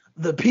 God.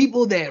 the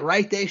people that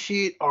write that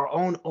shit are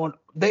on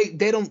they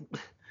don't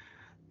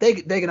they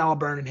can all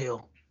burn in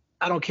hell.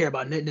 I don't care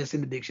about nothing that's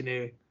in the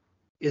dictionary.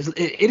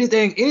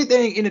 Anything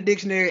in the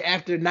dictionary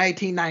after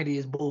 1990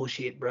 is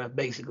bullshit, bro.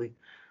 Basically,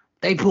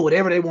 they put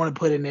whatever they want to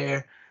put in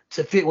there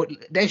to fit what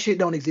that shit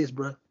don't exist,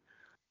 bro.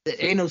 There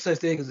So, ain't no such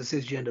thing as a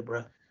cisgender,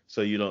 bro.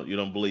 so you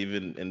don't believe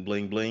in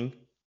bling bling?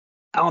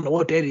 I don't know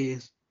what that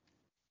is.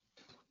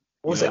 You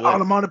What's know that? what?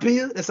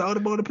 Onomatopoeia? That's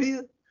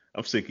onomatopoeia?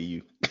 I'm sick of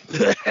you.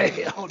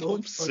 Hey, I don't know what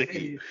I'm the fuck sick that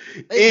of you.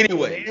 is. They can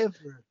do Anyways,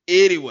 whatever.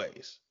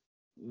 anyways,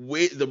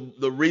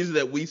 the reason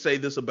that we say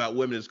this about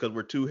women is because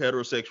we're two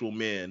heterosexual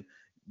men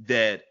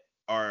that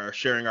are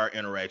sharing our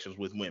interactions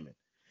with women.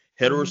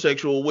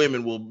 Heterosexual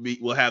women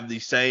will have the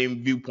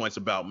same viewpoints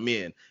about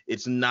men.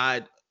 It's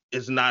not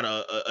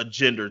a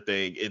gender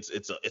thing.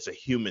 It's a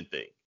human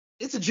thing.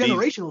 It's a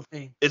generational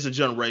thing. It's a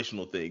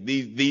generational thing.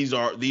 These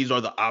are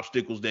the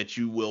obstacles that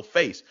you will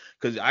face.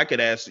 Because I could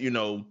ask,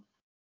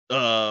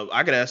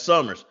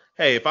 Summers,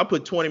 hey, if I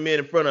put 20 men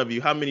in front of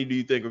you, how many do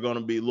you think are going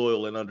to be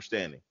loyal and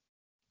understanding?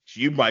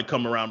 You might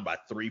come around by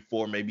 3,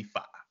 4, maybe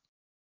 5.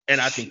 And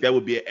I think that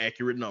would be an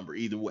accurate number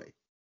either way.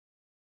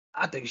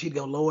 I think she'd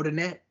go lower than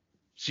that.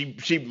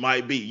 She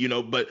might be,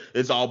 but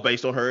it's all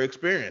based on her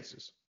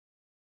experiences.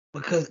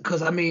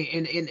 Because I mean,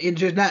 in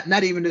just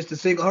not even just to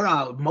single her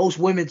out, most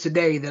women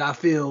today that I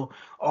feel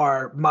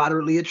are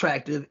moderately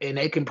attractive and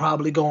they can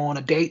probably go on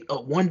a date,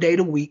 one date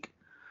a week.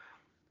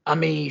 I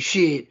mean,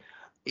 shit,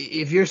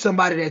 if you're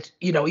somebody that's,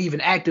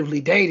 even actively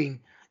dating,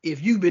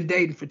 if you've been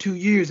dating for 2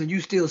 years and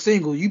you still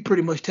single, you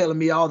pretty much telling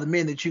me all the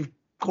men that you've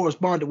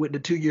corresponded with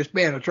in the 2-year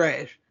span are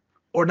trash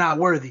or not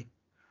worthy.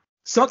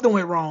 Something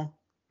went wrong.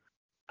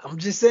 I'm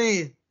just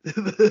saying,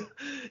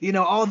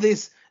 all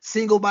this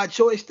single by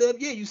choice stuff.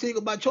 Yeah, you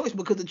single by choice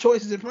because the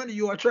choices in front of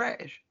you are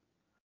trash.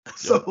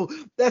 So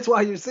that's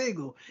why you're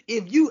single.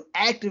 If you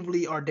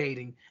actively are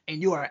dating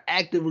and you are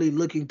actively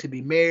looking to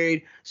be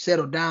married,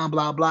 settle down,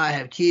 blah, blah,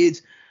 have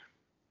kids,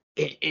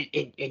 and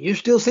you're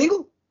still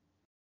single,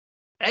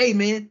 hey,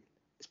 man,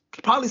 it's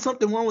probably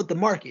something wrong with the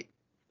market.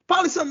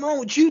 Probably something wrong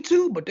with you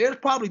too, but there's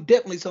probably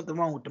definitely something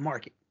wrong with the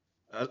market.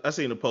 I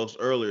seen a post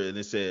earlier and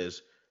it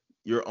says,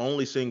 you're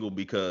only single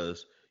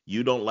because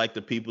you don't like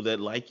the people that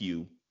like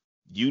you.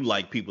 You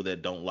like people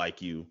that don't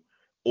like you,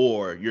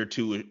 or you're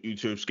too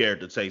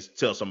scared to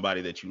tell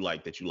somebody that you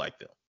like them.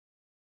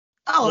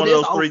 Oh, one of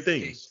those 3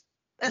 things.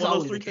 That's one of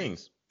those 3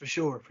 things. For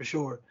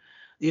sure.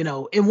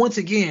 And once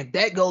again,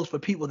 that goes for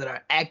people that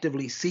are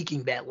actively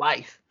seeking that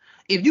life.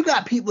 If you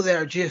got people that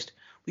are just,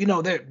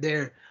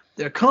 they're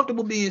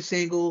comfortable being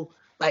single,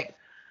 like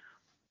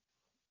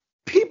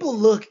people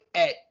look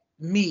at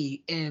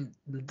me and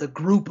the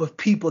group of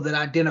people that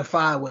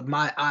identify with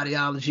my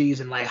ideologies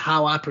and like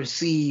how I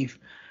perceive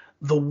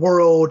the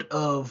world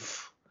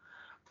of,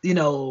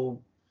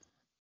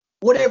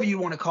 whatever you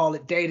want to call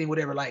it, dating,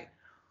 whatever. Like,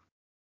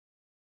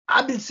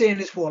 I've been saying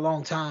this for a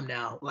long time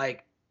now.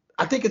 Like,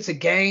 I think it's a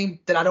game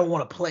that I don't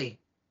want to play.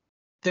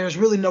 There's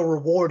really no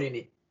reward in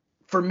it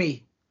for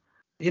me.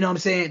 You know what I'm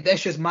saying?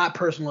 That's just my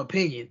personal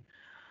opinion.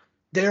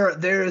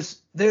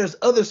 There's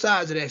other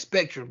sides of that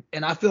spectrum,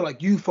 and I feel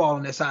like you fall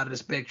on that side of the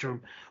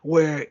spectrum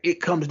where it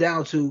comes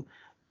down to,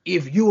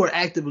 if you are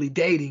actively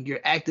dating, you're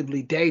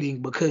actively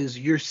dating because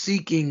you're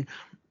seeking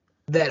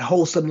that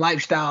wholesome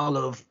lifestyle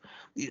of,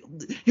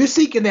 you're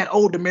seeking that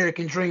old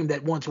American dream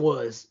that once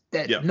was,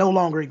 that no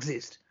longer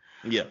exists.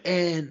 Yeah.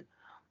 And,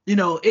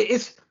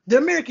 it's the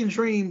American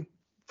dream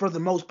for the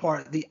most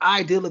part, the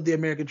ideal of the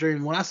American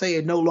dream. When I say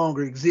it no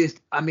longer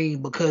exists, I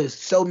mean because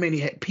so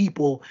many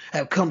people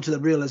have come to the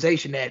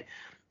realization that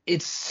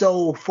it's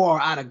so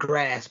far out of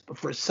grasp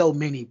for so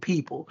many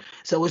people.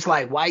 So it's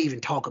like, why even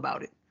talk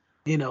about it?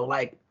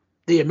 Like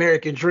the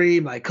American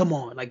dream, like, come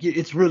on, like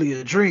it's really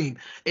a dream.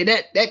 And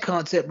that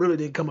concept really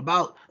didn't come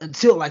about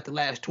until like the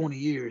last 20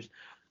 years,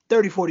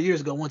 30, 40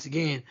 years ago. Once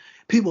again,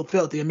 people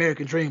felt the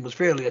American dream was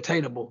fairly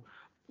attainable.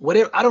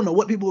 Whatever, I don't know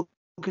what people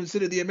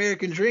consider the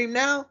American dream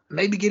now.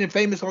 Maybe getting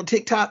famous on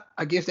TikTok.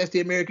 I guess that's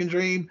the American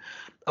dream.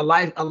 A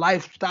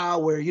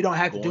lifestyle where you don't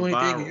have to do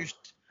anything. And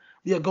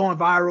you're going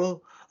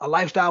viral. A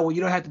lifestyle where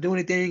you don't have to do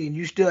anything and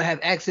you still have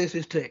access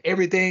to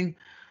everything.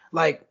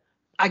 Like,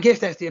 I guess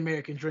that's the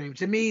American dream.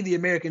 To me, the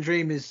American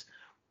dream is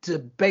to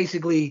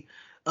basically,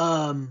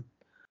 I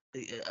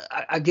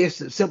guess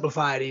to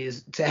simplify it,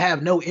 is to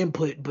have no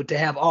input, but to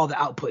have all the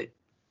output.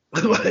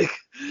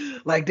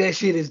 like that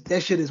shit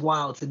is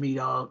wild to me,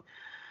 dog.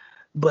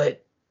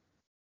 But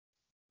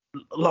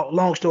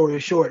long story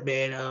short,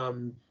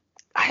 man,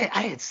 I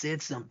had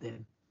said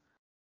something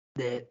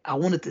that I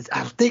wanted to.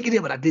 I was thinking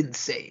it, but I didn't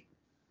say it,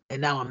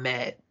 and now I'm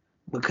mad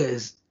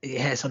because it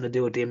has something to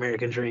do with the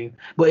American dream.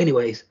 But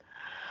anyways.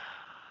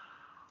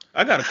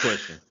 I got a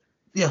question.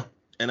 Yeah.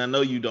 And I know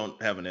you don't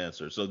have an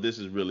answer, so this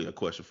is really a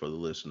question for the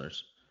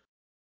listeners.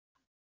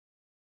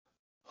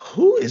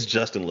 Who is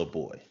Justin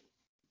LaBoy?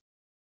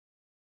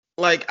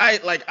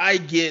 I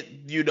get,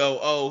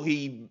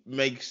 he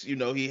makes,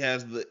 he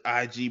has the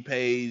IG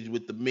page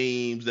with the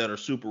memes that are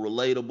super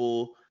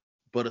relatable,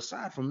 but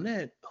aside from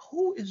that,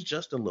 who is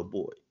Justin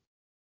LaBoy?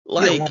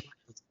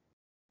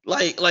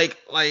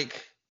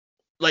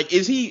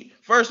 Is he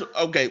first?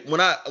 Okay, when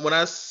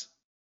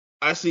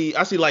I see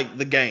like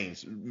the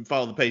games.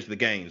 Follow the page for the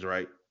games,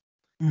 right?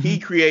 Mm-hmm. He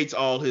creates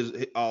all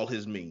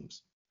his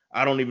memes.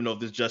 I don't even know if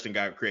this Justin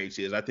guy creates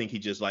his. I think he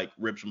just like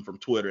rips them from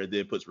Twitter and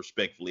then puts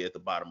respectfully at the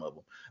bottom of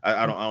them.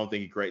 I don't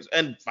think he creates.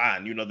 And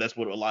fine, that's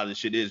what a lot of this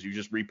shit is. You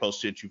just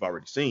repost shit you've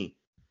already seen.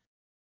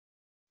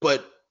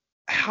 But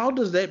how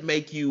does that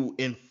make you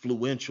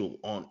influential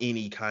on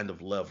any kind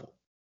of level?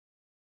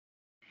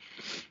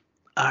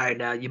 All right,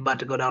 now you're about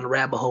to go down a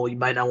rabbit hole you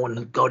might not want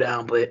to go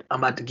down, but I'm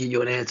about to give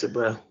you an answer,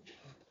 bro.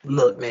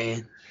 Look,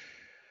 man,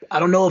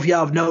 I don't know if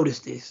y'all have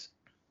noticed this,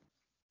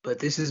 but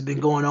this has been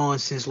going on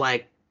since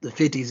like the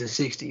 50s and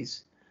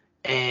 60s.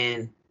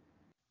 And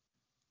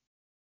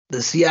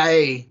the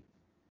CIA,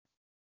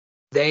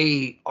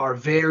 they are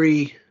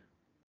very,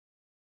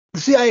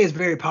 the CIA is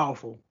very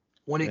powerful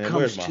when it Man, comes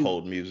where's my to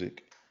hold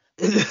music?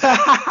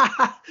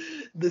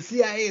 the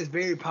CIA is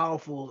very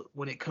powerful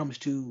when it comes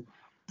to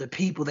the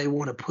people they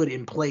want to put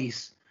in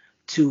place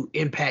to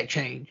impact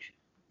change.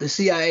 The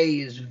CIA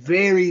is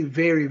very,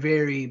 very,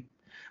 very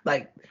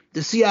like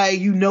the CIA,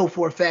 you know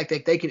for a fact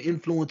that they can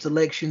influence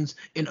elections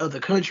in other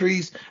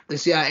countries. The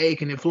CIA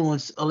can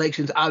influence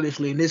elections,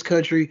 obviously, in this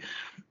country.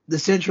 The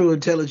Central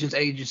Intelligence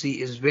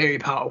Agency is very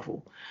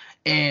powerful,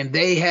 and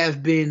they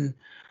have been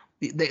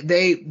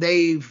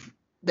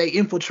they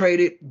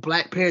infiltrated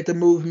Black Panther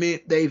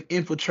movement. They've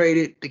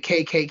infiltrated the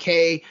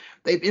KKK.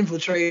 They've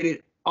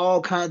infiltrated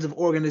all kinds of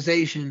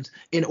organizations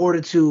in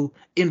order to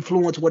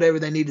influence whatever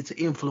they needed to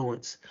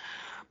influence.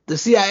 The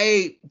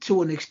CIA,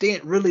 to an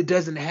extent, really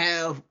doesn't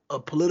have a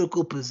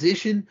political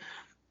position.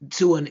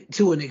 To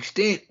an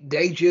extent,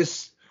 they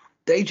just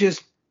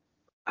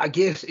I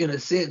guess in a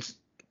sense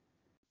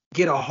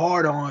get a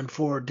hard on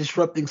for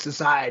disrupting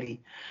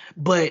society,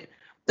 but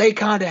they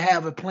kind of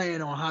have a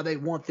plan on how they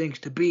want things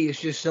to be. It's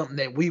just something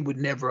that we would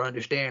never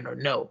understand or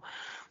know.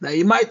 Now,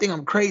 you might think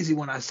I'm crazy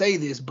when I say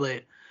this,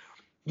 but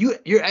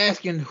you're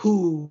asking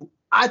who.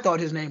 I thought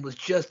his name was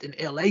Justin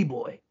L.A.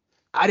 Boy.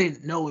 I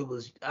didn't know it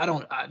was. I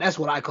don't. That's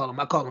what I call him.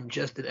 I call him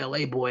Justin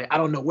L.A. Boy. I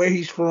don't know where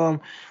he's from.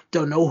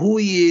 Don't know who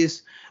he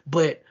is.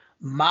 But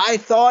my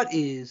thought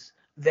is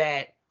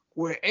that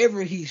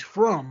wherever he's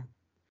from,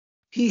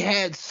 he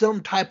had some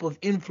type of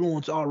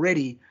influence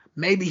already.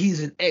 Maybe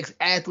he's an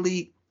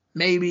ex-athlete.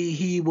 Maybe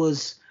he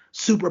was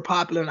super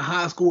popular in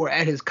high school or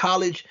at his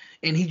college,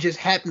 and he just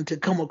happened to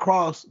come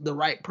across the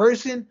right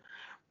person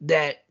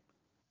that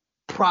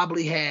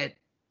probably had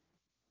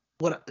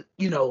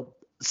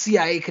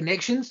CIA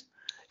connections,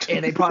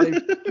 and they probably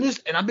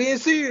just. And I'm being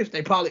serious.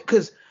 They probably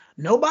because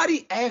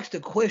nobody asked a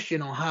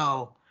question on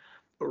how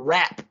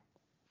rap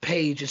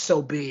page is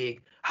so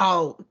big,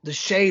 how the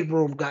Shade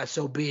Room got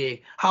so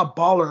big, how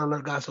Baller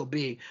Alert got so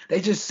big. They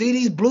just see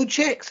these blue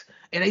checks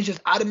and they just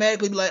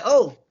automatically be like,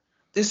 oh,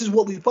 this is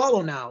what we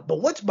follow now.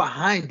 But what's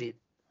behind it?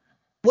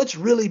 What's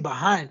really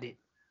behind it?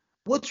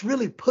 What's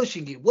really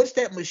pushing it? What's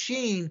that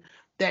machine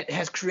that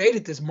has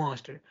created this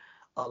monster?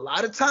 A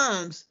lot of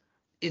times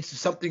it's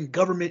something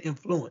government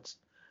influence.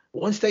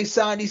 Once they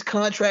sign these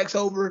contracts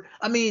over,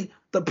 I mean,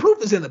 the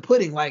proof is in the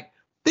pudding. Like,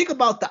 think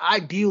about the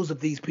ideals of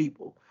these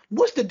people.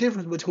 What's the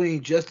difference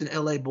between Justin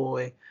L.A.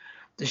 Boy,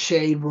 The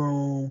Shade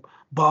Room,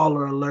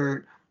 Baller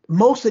Alert,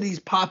 most of these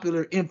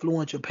popular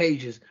influential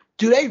pages?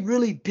 Do they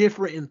really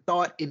differ in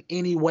thought in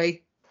any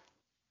way?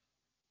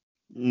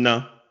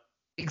 No,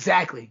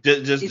 Exactly.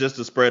 just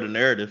to spread a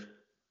narrative,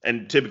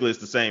 and typically it's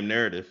the same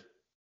narrative.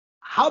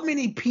 How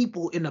many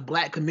people in the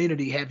Black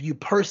community have you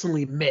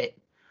personally met?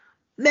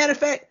 Matter of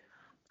fact,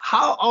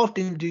 how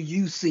often do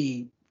you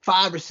see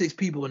 5 or 6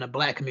 people in the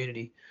Black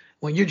community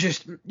when you're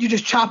just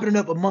chopping it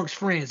up amongst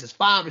friends? There's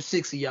 5 or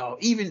 6 of y'all,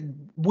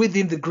 even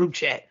within the group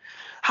chat.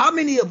 How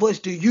many of us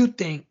do you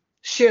think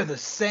share the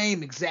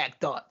same exact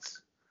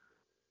thoughts?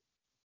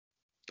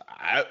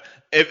 I,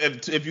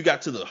 if you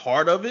got to the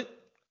heart of it,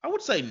 I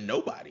would say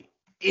nobody.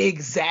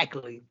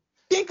 Exactly.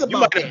 Think You about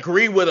might that.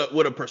 agree with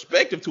a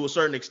perspective to a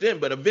certain extent,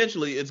 but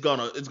eventually it's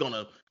gonna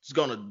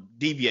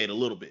deviate a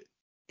little bit.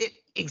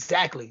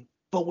 Exactly.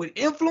 But with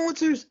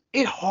influencers,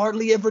 it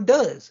hardly ever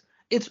does.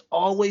 It's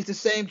always the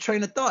same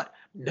train of thought.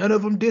 None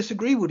of them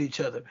disagree with each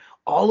other.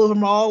 All of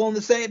them are all on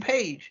the same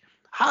page.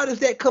 How does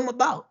that come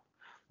about?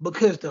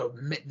 Because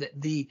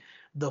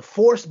the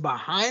force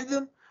behind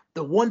them,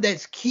 the one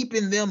that's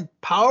keeping them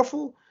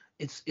powerful,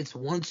 it's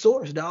one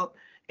source, dog.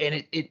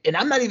 And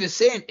I'm not even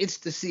saying it's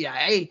the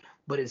CIA,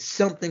 but it's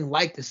something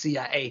like the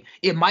CIA.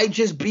 It might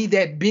just be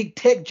that big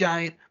tech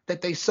giant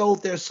that they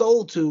sold their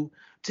soul to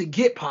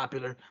get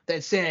popular.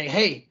 That's saying,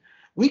 hey,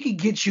 we could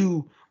get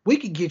you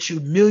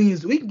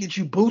millions, we can get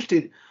you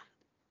boosted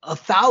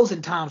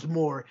 1,000 times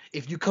more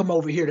if you come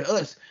over here to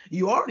us.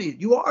 You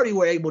already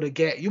were able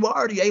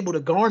to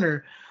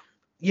garner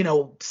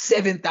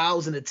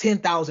 7,000 to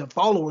 10,000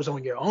 followers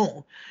on your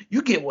own.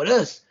 You get with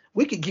us,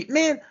 we could get,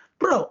 man,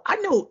 bro. I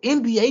know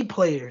NBA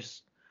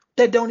players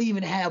that don't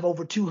even have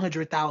over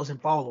 200,000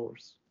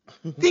 followers.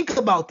 Think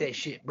about that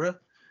shit, bro.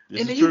 This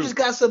And is then you true. just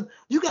got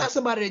you got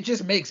somebody that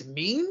just makes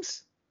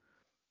memes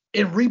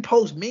and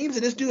repost memes,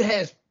 and this dude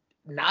has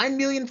 9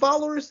 million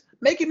followers.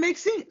 Make it make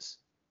sense.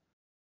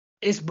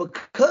 It's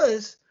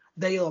because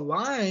they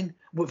align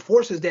with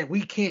forces that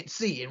we can't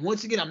see. And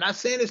once again, I'm not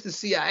saying it's the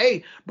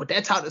CIA, but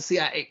that's how the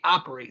CIA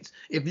operates.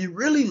 If you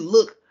really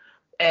look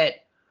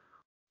at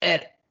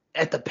at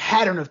at the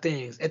pattern of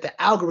things, at the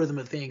algorithm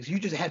of things, you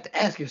just have to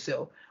ask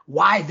yourself,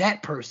 why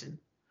that person?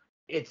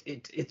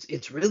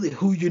 It's really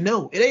who you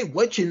know. It ain't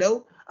what you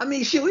know. I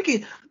mean, shit, we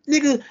can,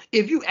 nigga,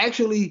 if you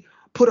actually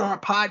put our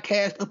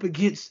podcast up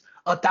against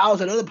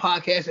 1,000 other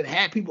podcasts and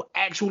had people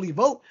actually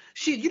vote,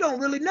 shit, you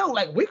don't really know.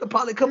 Like, we could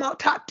probably come out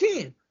top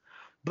 10.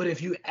 But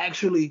if you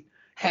actually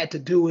had to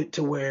do it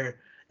to where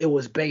it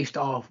was based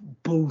off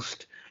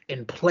boost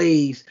and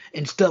plays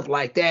and stuff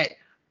like that.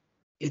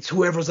 It's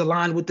whoever's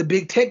aligned with the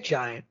big tech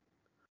giant.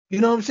 You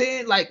know what I'm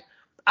saying? Like,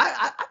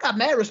 I got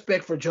mad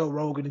respect for Joe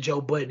Rogan and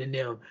Joe Budden and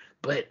them,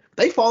 but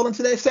they fall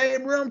into that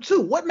same realm too.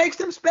 What makes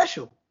them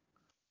special?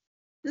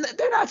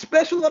 They're not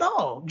special at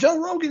all. Joe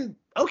Rogan,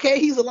 okay,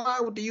 he's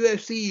aligned with the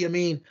UFC. I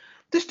mean,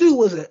 this dude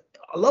was a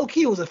low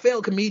key was a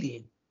failed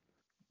comedian.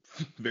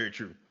 Very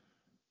true.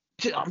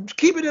 I'm just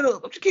keeping it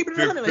up. I'm just keeping it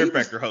Fear, on. Fear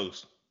Factor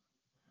host.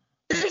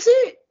 That's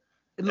it.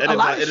 And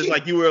it's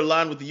like you were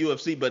aligned with the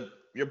UFC, but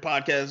your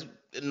podcast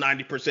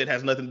 90%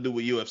 has nothing to do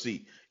with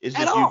UFC. It's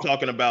just you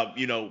talking about,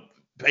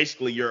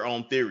 basically your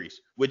own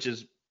theories, which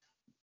is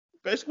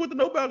basically what the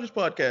No Boundaries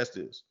podcast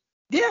is.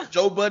 Yeah.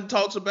 Joe Budden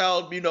talks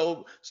about,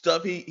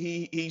 stuff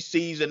he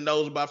sees and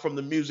knows about from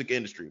the music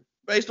industry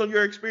based on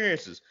your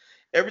experiences.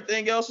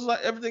 Everything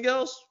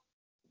else,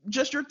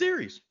 just your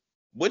theories,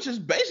 which is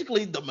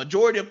basically the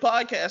majority of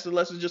podcasts,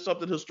 unless it's just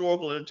something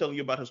historical and they're telling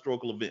you about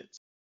historical events.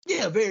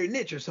 Yeah, very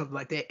niche or something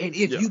like that. And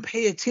if you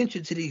pay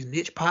attention to these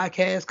niche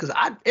podcasts, because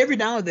every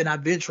now and then I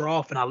venture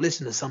off and I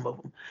listen to some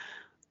of them,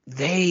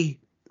 they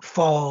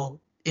fall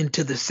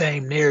into the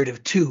same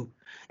narrative too.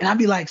 And I'd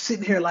be like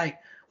sitting here like,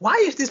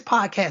 why is this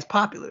podcast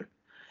popular?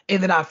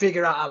 And then I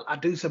figure out, I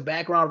do some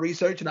background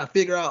research and I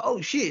figure out,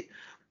 oh shit,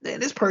 man,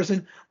 this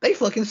person, they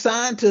fucking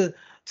signed to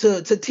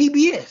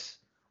TBS.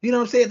 You know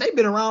what I'm saying? They've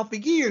been around for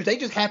years. They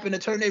just happen to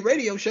turn their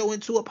radio show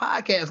into a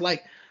podcast.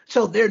 Like,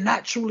 so they're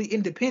not truly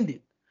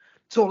independent.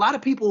 So a lot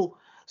of people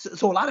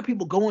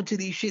go into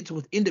these shits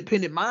with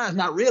independent minds,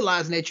 not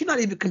realizing that you're not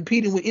even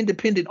competing with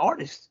independent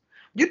artists.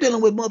 You're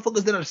dealing with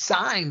motherfuckers that are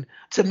signed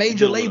to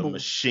major labels. With a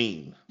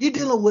machine. You're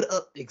dealing with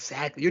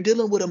exactly. You're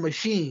dealing with a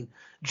machine.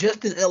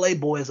 Justin LA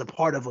Boy is a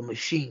part of a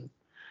machine.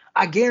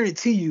 I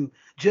guarantee you,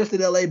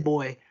 Justin LA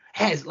Boy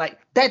has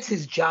that's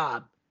his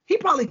job. He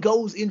probably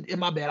goes in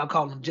my bad. I'll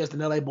call him Justin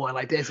LA Boy,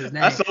 like that's his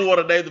name. I still want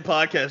to name the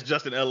podcast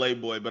Justin LA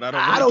Boy, but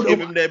I don't give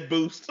him that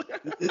boost.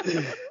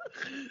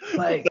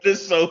 Like, that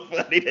is so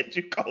funny that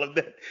you call him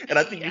that, and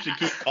I think you should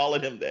keep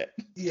calling him that.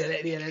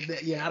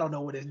 Yeah. I don't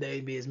know what his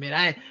name is,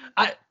 man.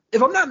 I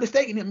if I'm not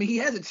mistaken, I mean he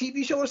has a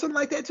TV show or something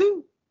like that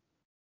too.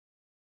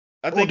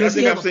 I think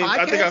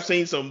I've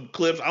seen some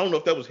clips. I don't know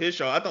if that was his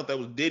show. I thought that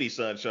was Diddy's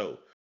son's show,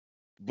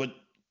 but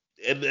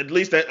at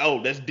least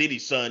that's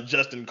Diddy's son,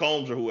 Justin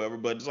Combs or whoever.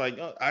 But it's like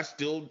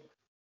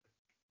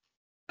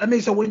I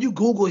mean, so when you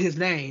Google his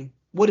name,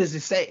 what does it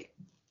say?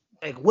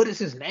 Like, what is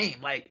his name?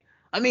 Like,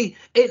 I mean,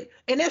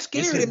 and that's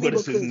scary to me. What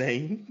is his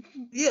name?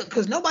 Yeah,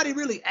 because nobody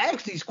really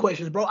asks these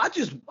questions, bro.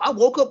 I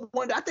woke up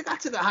one day. I think I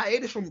took a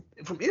hiatus from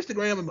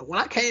Instagram, and when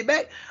I came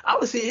back, I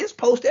was seeing his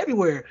post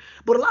everywhere.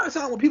 But a lot of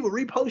times when people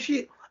repost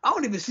shit, I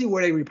don't even see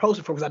where they repost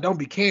it from because I don't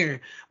be caring.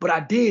 But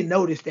I did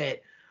notice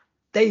that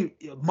they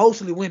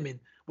mostly women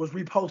was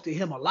reposting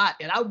him a lot,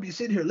 and I would be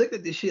sitting here looking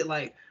at this shit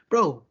like,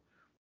 bro,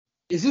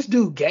 is this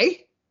dude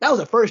gay? That was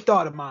the first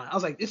thought of mine. I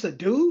was like, it's a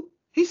dude?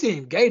 He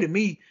seemed gay to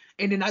me.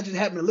 And then I just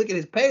happened to look at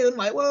his page. I'm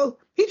like, well,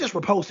 he just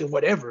reposting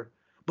whatever,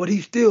 but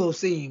he still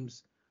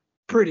seems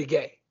pretty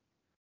gay.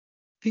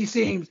 He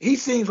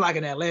seems like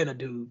an Atlanta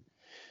dude.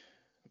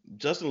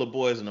 Justin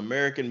LaBoy is an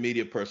American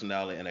media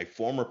personality and a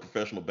former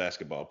professional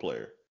basketball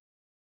player.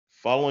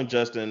 Following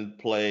Justin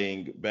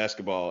playing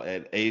basketball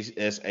at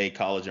ASA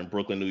College in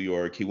Brooklyn, New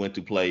York, he went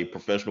to play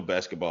professional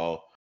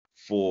basketball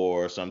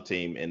for some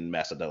team in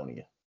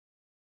Macedonia.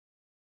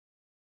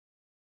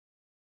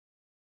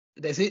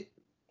 That's it?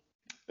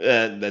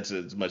 That's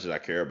as much as I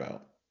care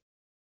about.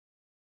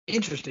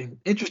 Interesting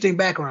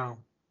background.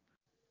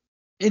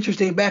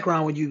 Interesting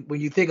background when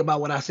you think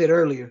about what I said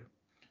earlier.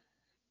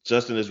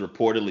 Justin is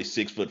reportedly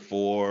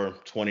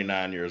 6'4",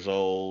 29 years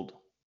old.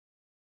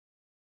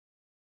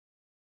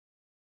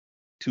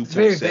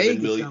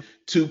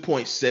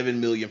 2.7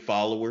 million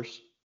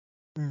followers.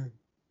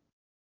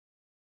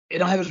 It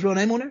don't have his real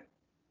name on there?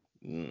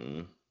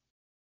 Mm.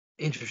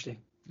 Interesting.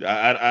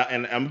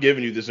 And I'm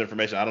giving you this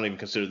information. I don't even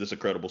consider this a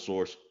credible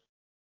source.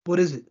 What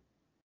is it?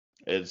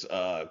 It's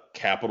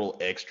Capital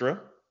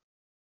Extra.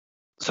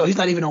 So he's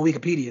not even on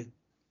Wikipedia.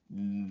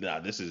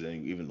 Nah, this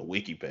isn't even the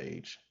wiki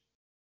page.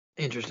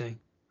 Interesting.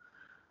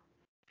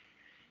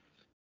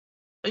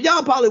 And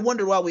y'all probably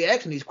wonder why we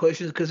asking these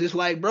questions, because it's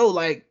like, bro,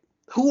 like,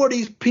 who are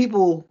these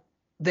people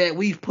that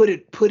we've put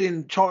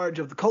in charge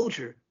of the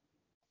culture?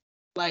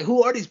 Like,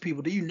 who are these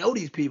people? Do you know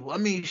these people? I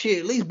mean, shit,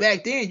 at least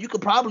back then you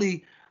could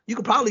probably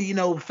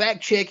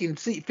fact check and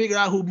figure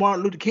out who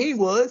Martin Luther King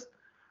was.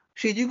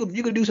 Shit, you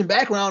could do some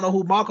background on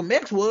who Malcolm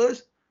X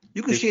was.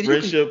 His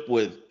friendship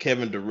with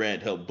Kevin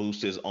Durant helped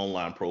boost his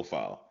online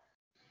profile.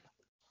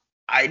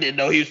 I didn't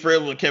know he was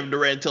friends with Kevin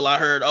Durant until I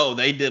heard,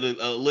 they did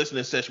a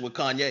listening session with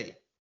Kanye.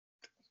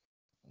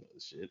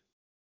 Shit.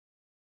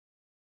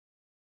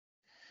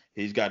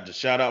 He's got the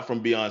shout out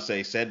from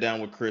Beyonce, sat down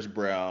with Chris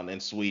Brown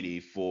and Sweetie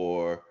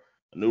for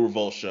a new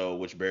Revolt show,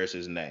 which bears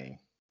his name.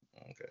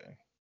 Okay.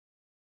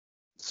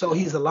 So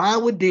he's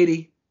aligned with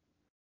Diddy.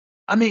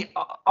 I mean,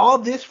 all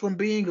this from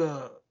being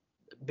a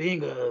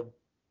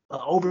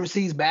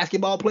overseas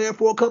basketball player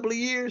for a couple of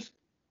years.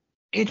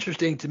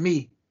 Interesting to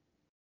me.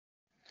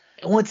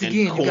 And once and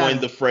again, you coined gotta.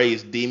 the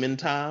phrase "demon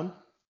time."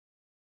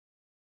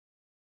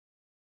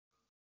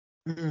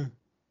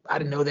 I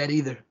didn't know that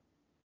either.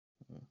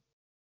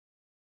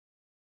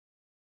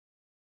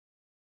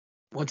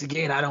 Once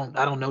again, I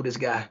don't know this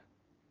guy.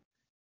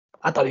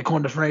 I thought he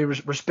coined the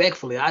phrase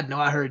respectfully. I know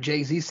I heard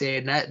Jay-Z say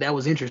it, and that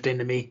was interesting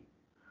to me.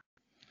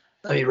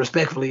 I mean,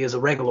 respectfully is a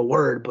regular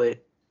word,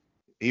 but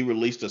He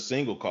released a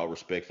single called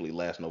 "Respectfully"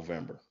 last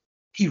November.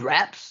 he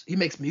raps, he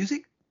makes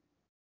music,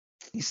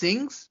 he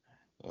sings.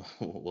 Well,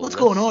 What's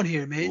going on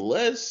here, man?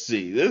 let's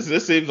see.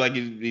 This seems like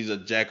he's a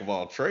jack of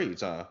all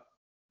trades, huh?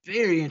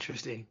 Very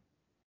interesting.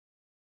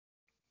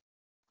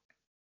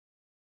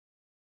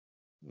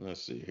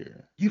 Let's see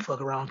here. You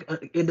fuck around,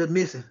 end up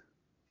missing.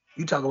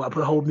 You talk about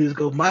put whole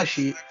music over my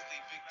shit.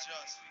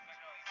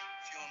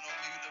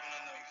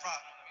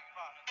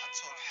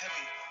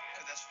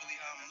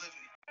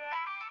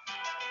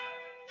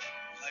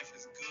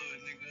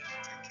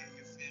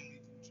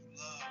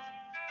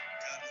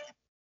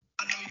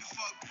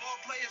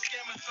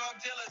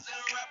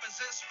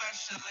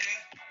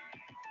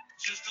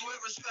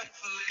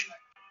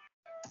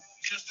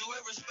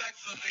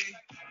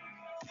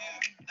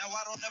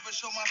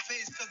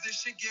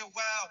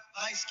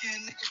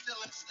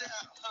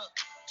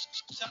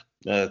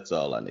 That's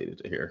all I needed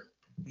to hear.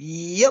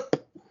 Yep.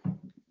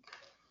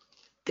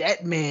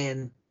 That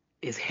man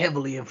is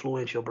heavily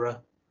influential, bro.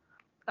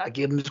 I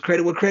give him his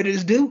credit where credit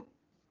is due.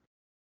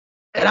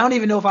 And I don't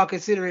even know if I'll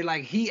consider it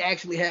like he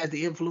actually has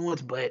the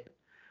influence, but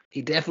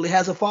he definitely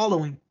has a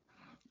following.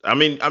 I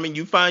mean,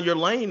 you find your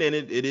lane, and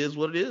it is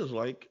what it is.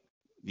 Like,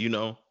 you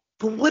know.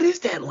 But what is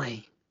that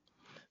lane?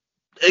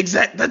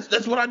 Exact.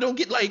 That's what I don't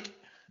get.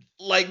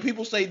 Like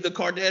people say the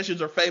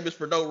Kardashians are famous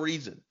for no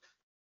reason.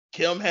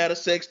 Kim had a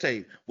sex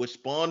tape, which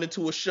spawned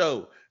into a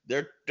show.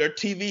 They're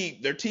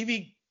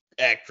TV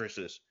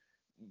actresses.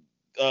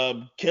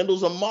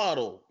 Kendall's a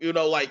model.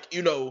 I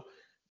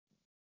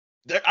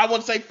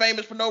wouldn't say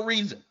famous for no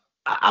reason.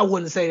 I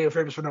wouldn't say they're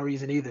famous for no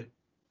reason either.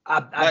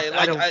 I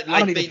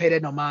don't even pay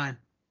that no mind.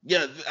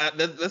 Yeah,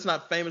 that's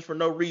not famous for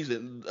no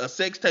reason. A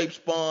sex tape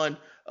spawned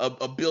a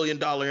 $1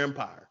 billion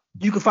empire.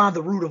 You can find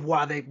the root of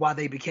why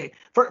they became.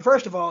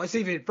 First of all,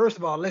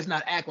 let's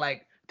not act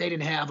like they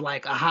didn't have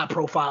like a high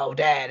profile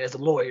dad as a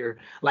lawyer.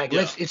 Like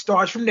it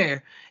starts from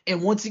there.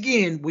 And once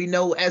again, we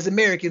know as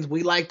Americans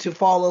we like to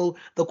follow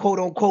the quote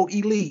unquote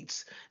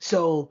elites.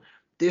 So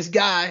this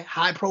guy,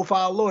 high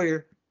profile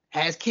lawyer,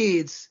 has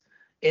kids,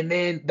 and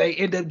then they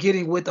end up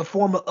getting with a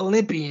former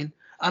Olympian.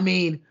 I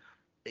mean,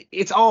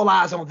 it's all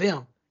eyes on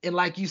them. And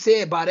like you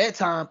said, by that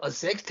time, a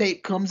sex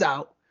tape comes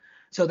out.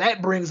 So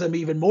that brings them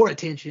even more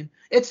attention.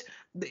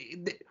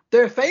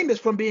 They're famous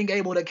from being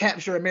able to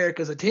capture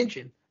America's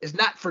attention. It's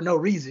not for no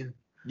reason.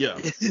 Yeah.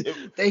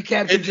 They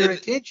captured your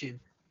attention.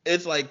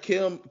 It's like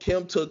Kim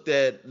took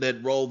that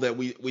role that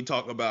we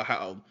talk about,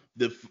 how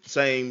the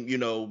same,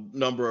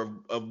 number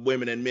of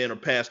women and men are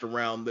passed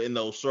around in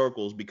those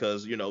circles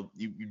because, you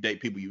date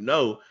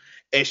people,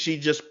 and she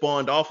just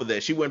spawned off of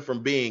that. She went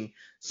from being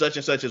such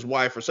and such's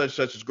wife or such and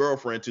such's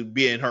girlfriend to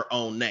being her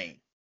own name.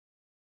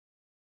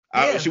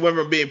 Yeah. She went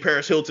from being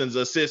Paris Hilton's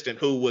assistant,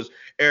 who was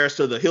heiress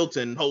to the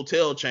Hilton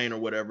hotel chain or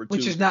whatever.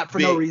 Which is not for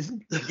no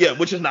reason. Yeah,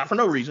 which is not for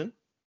no reason.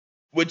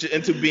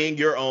 Into being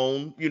your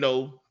own,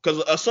 because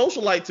a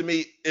socialite to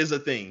me is a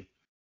thing.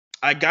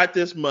 I got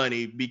this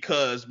money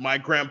because my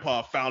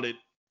grandpa founded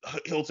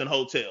Hilton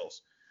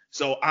Hotels.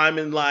 So I'm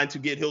in line to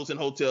get Hilton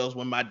Hotels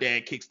when my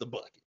dad kicks the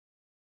bucket.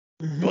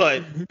 Mm-hmm.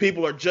 But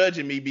people are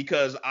judging me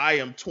because I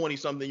am 20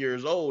 something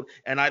years old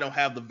and I don't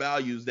have the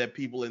values that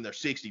people in their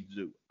 60s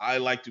do. I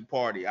like to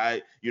party.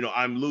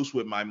 I'm loose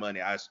with my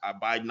money. I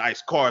buy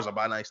nice cars. I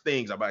buy nice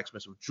things. I buy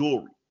expensive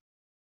jewelry,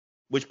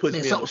 which puts me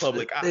in the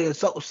public eye.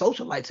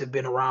 Socialites have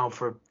been around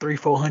for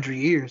 300-400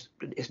 years.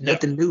 It's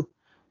nothing new.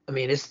 I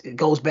mean, it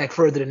goes back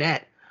further than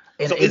that.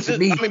 And, but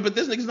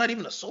this nigga's not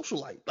even a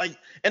socialite. Like,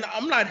 and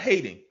I'm not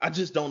hating. I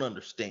just don't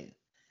understand.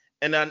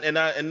 And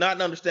not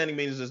understanding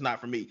means it's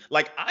not for me.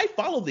 Like, I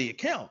follow the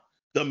account.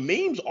 The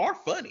memes are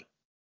funny.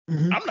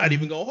 Mm-hmm. I'm not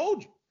even gonna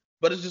hold you.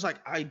 But it's just like,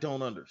 I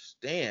don't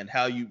understand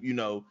how and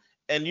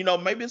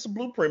maybe it's a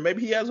blueprint.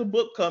 Maybe he has a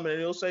book coming and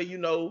he'll say,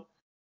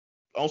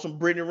 on some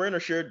Brittany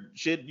Renner shit,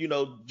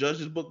 judge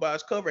his book by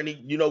its cover, and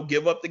he,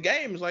 give up the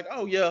game. It's like,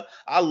 oh yeah,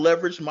 I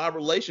leveraged my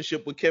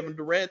relationship with Kevin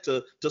Durant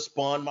to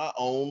spawn my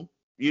own,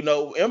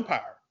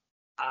 empire.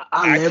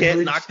 I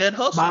can't knock that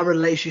hustle. My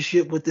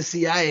relationship with the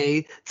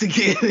CIA to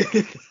get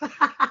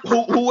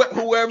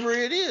whoever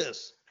it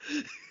is.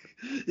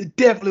 It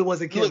definitely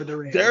wasn't Kevin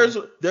Durant.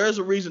 There's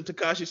a reason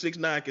Tekashi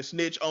 6ix9ine can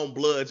snitch on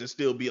Bloods and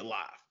still be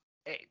alive.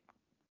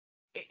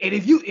 And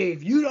if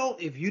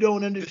you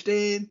don't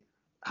understand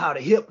how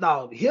hip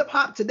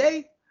hop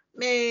today,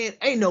 man,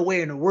 ain't no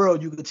way in the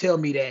world you could tell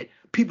me that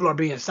people are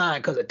being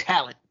signed because of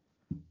talent.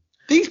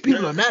 These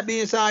people are not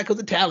being signed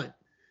because of talent.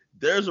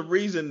 There's a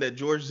reason that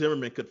George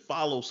Zimmerman could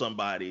follow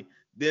somebody,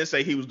 then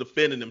say he was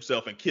defending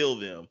himself and kill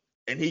them,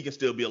 and he can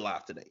still be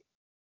alive today.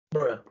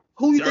 Bruh,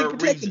 who you think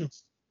protecting him?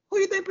 Who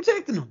you think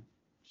protecting him?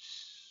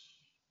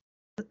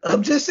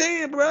 I'm just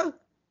saying, bro.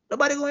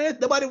 Nobody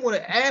want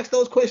to ask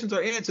those questions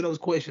or answer those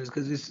questions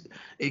because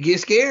it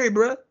gets scary,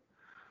 bro.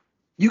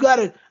 You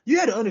had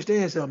to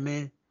understand something,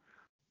 man.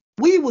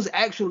 We was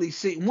actually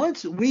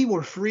once we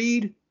were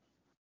freed,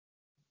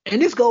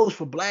 and this goes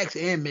for blacks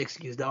and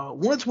Mexicans,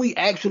 dog. Once we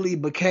actually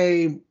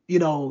became,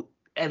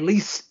 at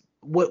least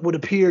what would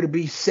appear to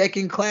be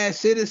second class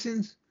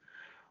citizens,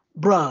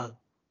 bruh,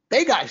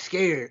 they got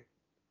scared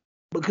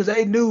because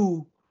they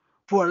knew,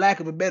 for lack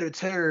of a better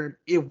term,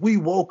 if we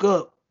woke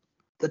up,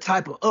 the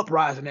type of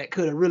uprising that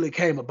could have really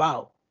came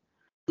about.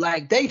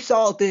 Like, they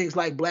saw things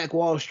like Black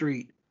Wall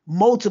Street,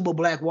 multiple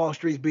Black Wall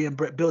Streets being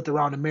built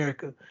around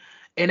America,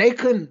 and they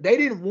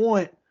didn't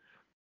want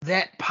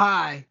that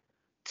pie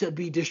to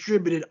be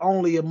distributed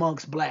only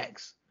amongst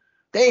blacks.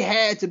 They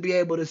had to be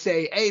able to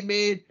say, hey,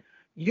 man,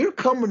 you're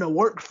coming to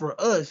work for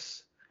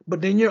us,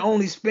 but then you're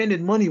only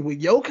spending money with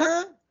your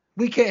kind?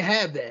 We can't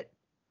have that.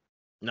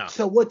 No.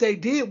 So what they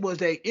did was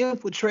they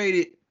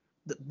infiltrated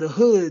the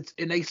hoods,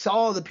 and they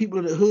saw the people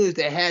in the hoods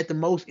that had the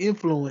most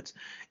influence,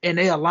 and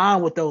they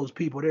aligned with those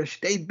people.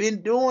 They've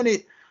been doing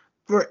it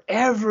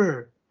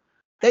forever.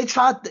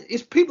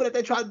 It's people that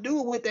they tried to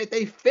do it with that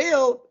they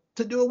failed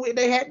to do it with.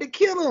 They had to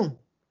kill them.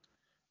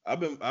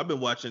 I've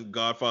been watching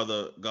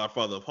Godfather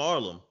of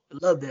Harlem. I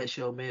love that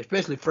show, man,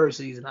 especially first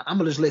season. I'm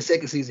gonna just let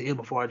second season end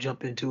before I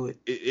jump into it.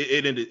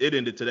 It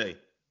ended today.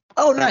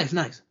 Oh,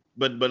 nice.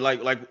 But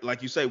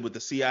like you say, with the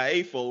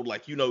CIA fold,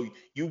 like,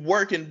 you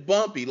working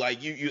bumpy,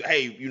 like you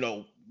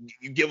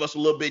give us a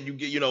little bit,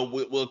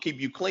 we'll keep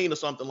you clean or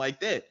something like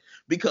that,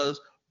 because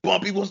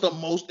Bumpy was the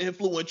most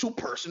influential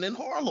person in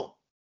Harlem.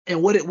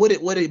 And what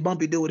did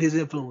Bumpy do with his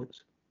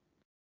influence?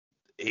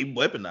 He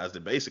weaponized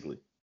it, basically.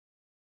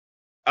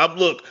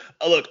 Look,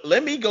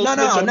 let me go. No,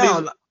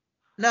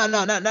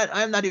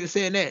 I'm not even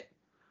saying that.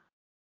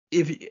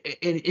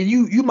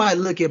 You might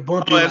look at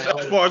Bumpy as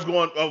far as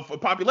going for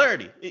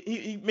popularity,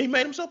 he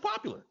made himself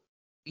popular.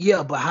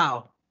 Yeah, but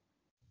how?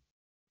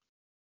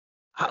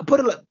 Put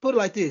it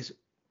like this: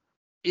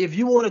 if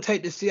you want to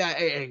take the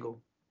CIA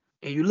angle,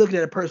 and you're looking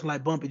at a person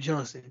like Bumpy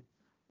Johnson,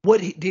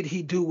 did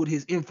he do with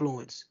his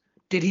influence?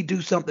 Did he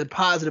do something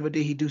positive, or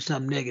did he do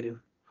something negative?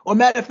 Or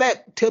matter of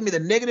fact, tell me the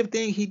negative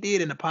thing he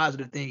did and the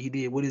positive thing he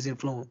did with his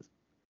influence.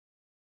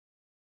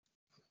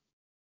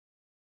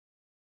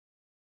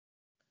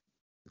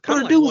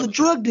 The dude was a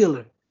drug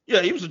dealer.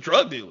 Yeah, he was a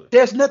drug dealer.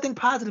 There's nothing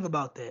positive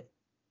about that.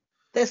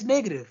 That's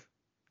negative.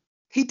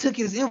 He took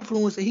his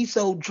influence and he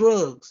sold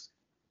drugs.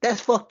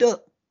 That's fucked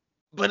up.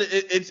 But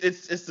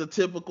it's the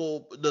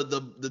typical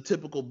the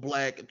typical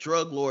black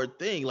drug lord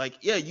thing. Like,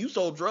 yeah, you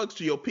sold drugs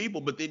to your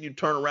people, but then you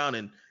turn around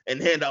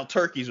and hand out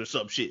turkeys or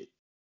some shit.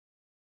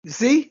 You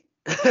see?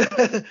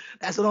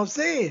 That's what I'm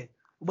saying.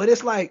 But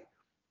it's like,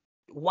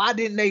 why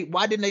didn't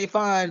they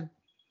find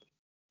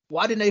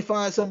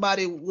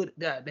somebody with,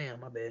 God damn,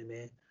 my bad,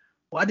 man.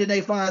 Why didn't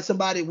they find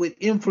somebody with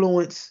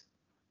influence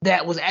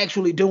that was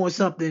actually doing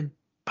something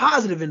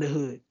positive in the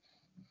hood?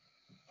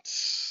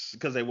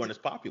 Because they weren't as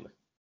popular.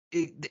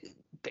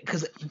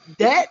 Because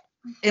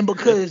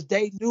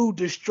they knew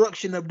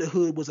destruction of the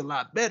hood was a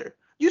lot better.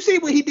 You see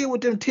what he did with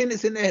them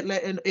tenants in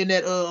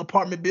that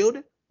apartment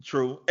building?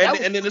 True. And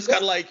then it's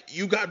kind of like,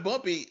 you got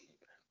Bumpy,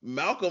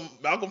 Malcolm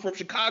from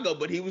Chicago,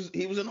 but he was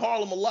in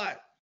Harlem a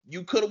lot.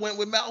 You could have went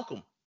with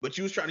Malcolm, but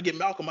you was trying to get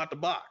Malcolm out the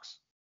box.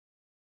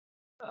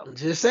 I'm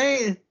just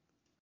saying.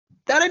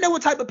 Now they know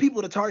what type of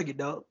people to target,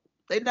 dog.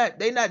 They not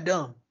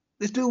dumb.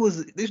 This dude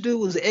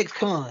was an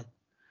ex-con.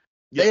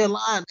 Yeah. They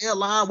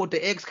aligned with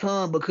the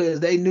ex-con because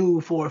they knew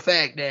for a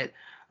fact that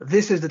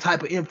this is the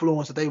type of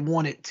influence that they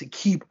wanted to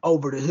keep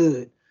over the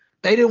hood.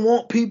 They didn't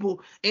want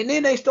people, and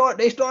then they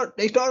started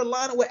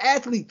aligning with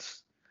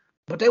athletes,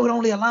 but they would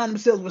only align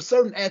themselves with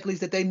certain athletes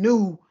that they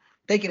knew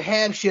they could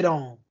have shit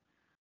on.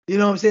 You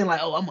know what I'm saying?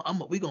 Like,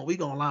 oh, we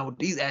gonna align with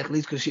these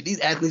athletes because these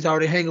athletes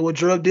already hanging with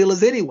drug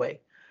dealers anyway.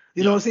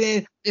 You know what I'm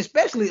saying?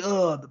 Especially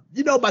about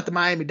the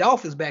Miami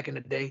Dolphins back in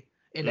the day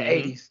in the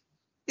 80s.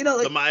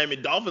 The Miami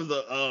Dolphins,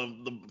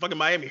 the fucking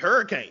Miami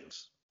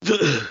Hurricanes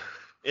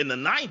in the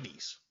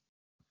 90s.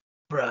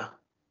 Bruh,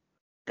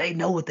 they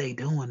know what they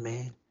doing,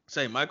 man.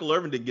 Say, Michael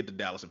Irvin didn't get to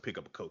Dallas and pick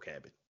up a coke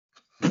habit.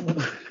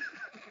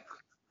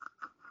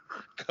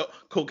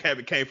 Coke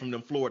habit came from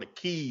them Florida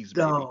Keys,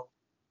 baby. No,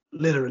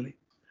 literally.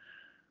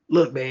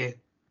 Look, man,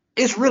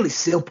 it's really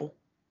simple.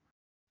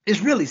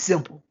 It's really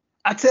simple.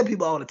 I tell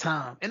people all the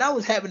time, and I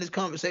was having this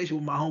conversation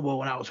with my homeboy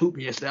when I was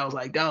hooping yesterday. I was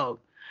like, dog,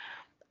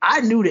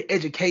 I knew the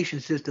education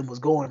system was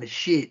going to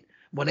shit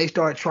when they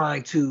start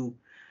trying to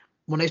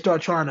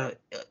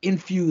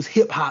infuse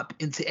hip hop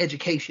into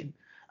education.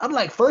 I'm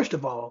like, first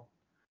of all,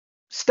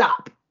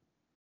 stop.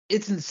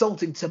 It's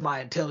insulting to my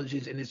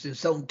intelligence, and it's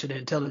insulting to the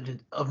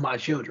intelligence of my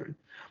children.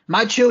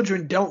 My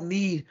children you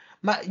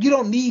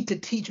don't need to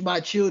teach my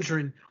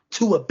children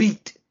to a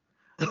beat.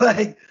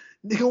 Like,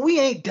 nigga, we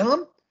ain't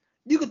dumb.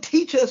 You can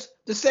teach us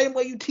the same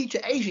way you teach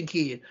an Asian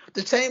kid,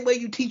 the same way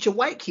you teach a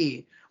white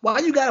kid. Why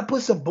you gotta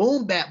put some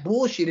boom bap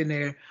bullshit in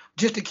there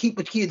just to keep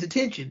a kid's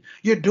attention?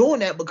 You're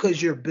doing that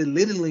because you're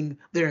belittling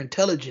their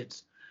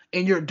intelligence.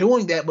 And you're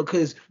doing that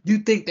because you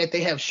think that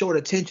they have short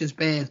attention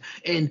spans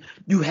and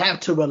you have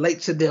to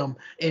relate to them.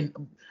 And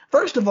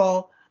first of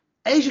all,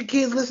 Asian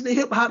kids listen to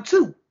hip hop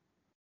too.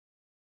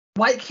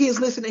 White kids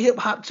listen to hip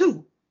hop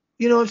too.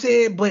 You know what I'm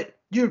saying? But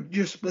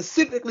you're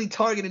specifically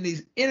targeting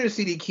these inner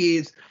city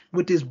kids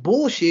with this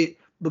bullshit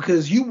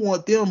because you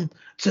want them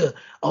to,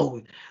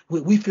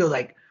 we feel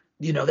like,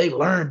 they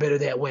learn better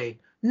that way.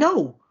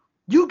 No,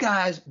 you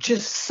guys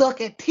just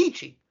suck at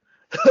teaching.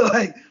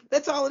 Like,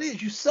 that's all it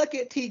is. You suck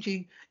at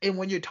teaching, and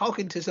when you're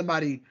talking to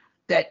somebody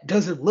that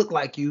doesn't look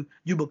like you,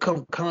 you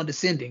become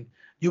condescending.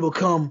 You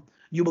become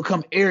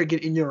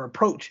arrogant in your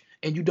approach,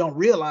 and you don't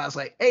realize,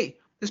 like, hey,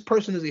 this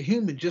person is a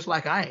human just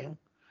like I am.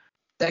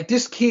 Like,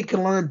 this kid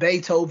can learn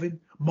Beethoven,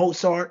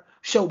 Mozart,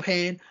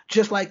 Chopin,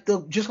 just like the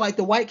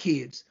white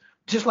kids,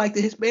 just like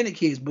the Hispanic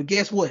kids. But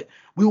guess what?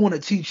 We want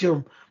to teach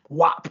them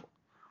WAP.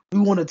 We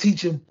want to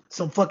teach them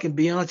some fucking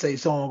Beyonce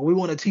song. We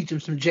want to teach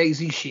them some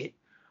Jay-Z shit.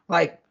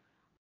 Like,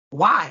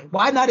 why?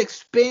 Why not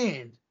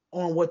expand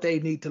on what they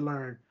need to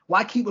learn?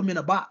 Why keep them in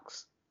a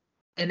box?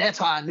 And that's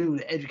how I knew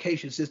the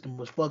education system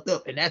was fucked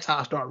up. And that's how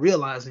I started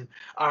realizing,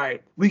 all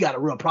right, we got a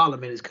real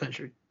problem in this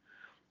country.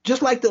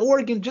 Just like the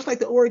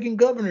Oregon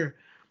governor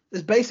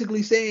is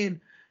basically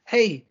saying,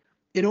 hey,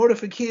 in order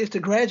for kids to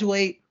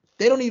graduate,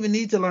 they don't even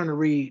need to learn to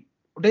read.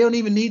 They don't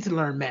even need to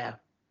learn math.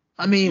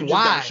 I mean,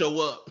 why? Gotta show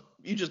up.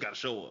 You just gotta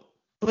show up.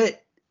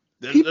 But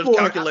there's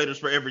calculators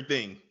for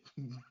everything.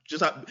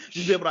 Just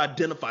be able to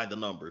identify the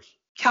numbers.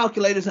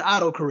 Calculators and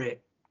autocorrect.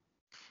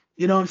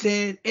 You know what I'm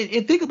saying?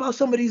 And think about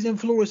some of these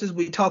influencers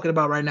we're talking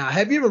about right now.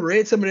 Have you ever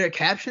read some of their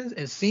captions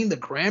and seen the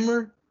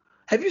grammar?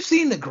 Have you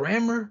seen the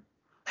grammar?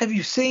 Have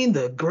you seen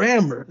the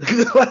grammar?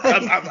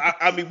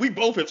 I mean, we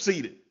both have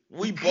seen it.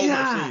 We both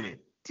have seen it.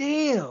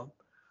 Damn.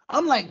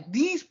 I'm like,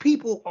 these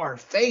people are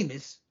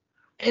famous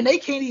and they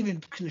can't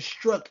even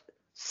construct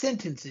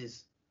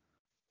sentences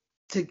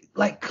to,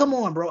 like, come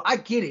on, bro. I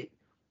get it.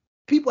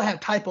 People have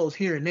typos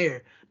here and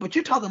there, but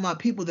you're talking about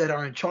people that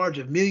are in charge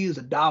of millions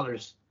of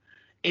dollars.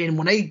 And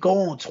when they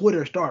go on Twitter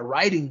and start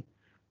writing,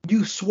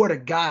 you swear to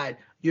God,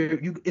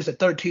 it's a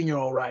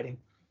 13-year-old writing.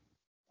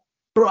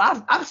 Bro,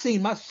 I've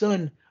seen my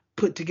son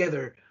put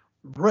together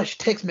rush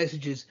text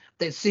messages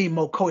that seem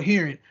more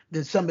coherent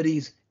than some of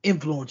these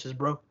influencers,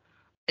 bro.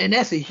 And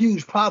that's a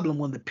huge problem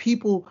when the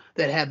people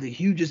that have the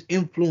hugest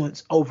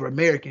influence over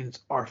Americans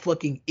are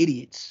fucking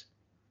idiots.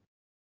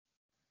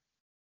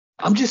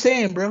 I'm just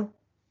saying, bro.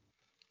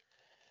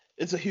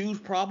 It's a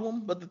huge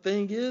problem, but the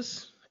thing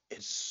is,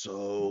 it's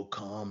so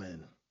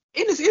common.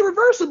 And it's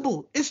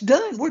irreversible. It's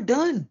done. We're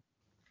done.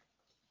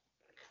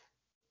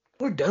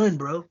 We're done,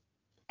 bro.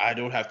 I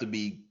don't have to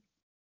be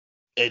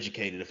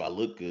educated if I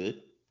look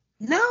good.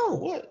 No.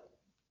 What?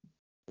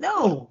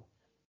 No.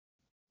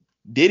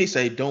 Diddy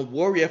say, don't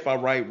worry if I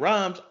write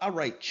rhymes, I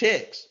write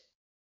checks.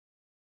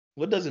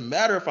 What does it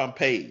matter if I'm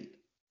paid?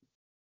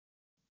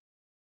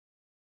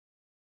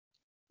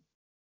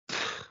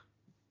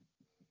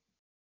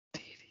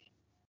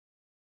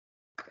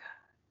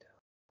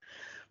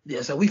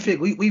 Yeah, so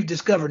we've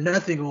discovered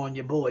nothing on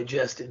your boy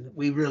Justin.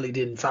 We really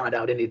didn't find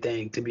out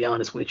anything, to be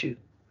honest with you.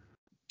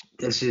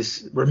 Let's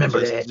just remember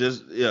that.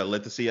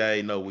 Let the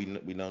CIA know we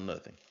know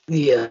nothing.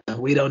 Yeah,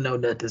 we don't know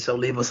nothing, so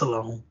leave us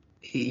alone.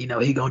 He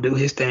gonna do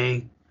his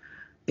thing,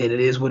 and it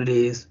is what it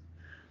is.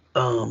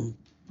 Look,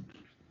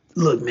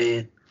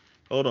 man.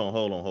 Hold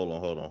on.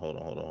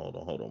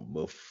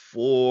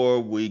 Before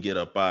we get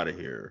up out of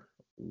here,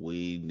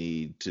 we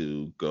need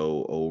to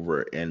go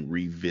over and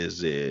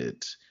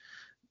revisit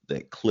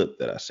that clip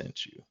that I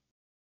sent you,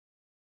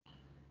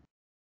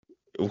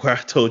 where I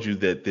told you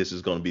that this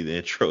is going to be the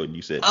intro, and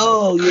you said,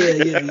 "Oh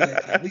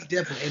yeah. We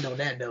definitely ain't on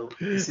that note."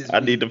 I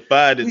need to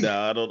find it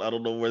now. I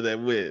don't know where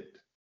that went.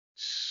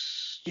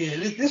 Yeah,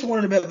 this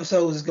one of the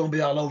episodes is going to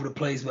be all over the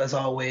place, as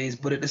always.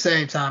 But at the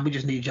same time, we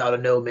just need y'all to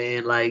know,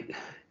 man. Like,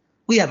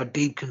 we have a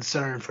deep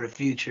concern for the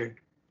future,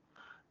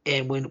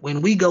 and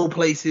when we go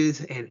places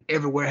and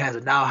everywhere has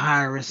a now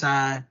hiring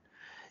sign,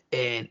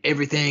 and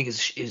everything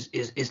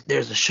is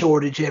there's a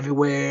shortage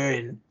everywhere,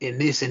 and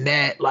this and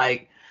that,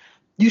 like,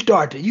 you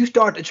start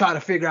to try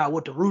to figure out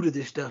what the root of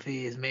this stuff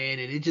is, man,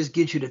 and it just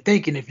gets you to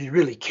thinking if you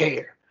really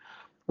care.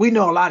 We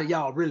know a lot of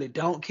y'all really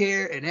don't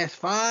care, and that's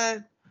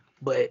fine,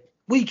 but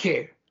we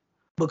care,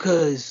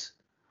 because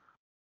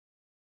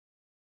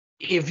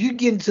if you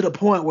get to the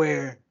point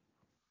where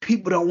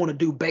people don't want to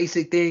do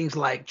basic things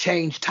like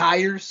change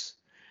tires,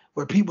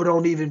 where people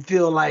don't even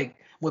feel like,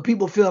 when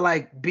people feel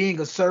like being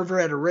a server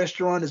at a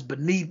restaurant is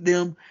beneath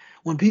them,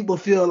 when people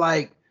feel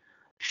like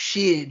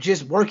shit,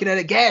 just working at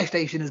a gas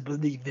station is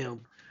beneath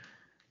them.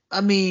 I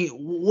mean,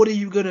 what are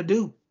you gonna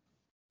do?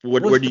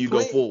 Where do you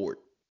go forward?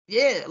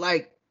 Yeah,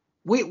 like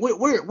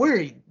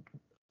we're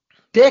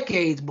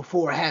decades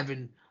before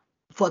having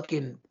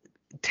fucking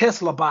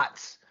Tesla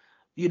bots,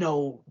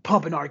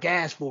 pumping our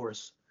gas for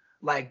us.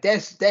 Like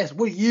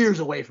we're years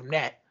away from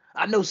that.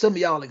 I know some of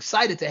y'all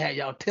excited to have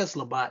y'all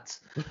Tesla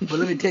bots, but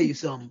let me tell you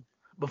something.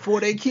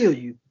 Before they kill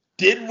you.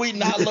 Did we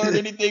not learn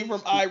anything from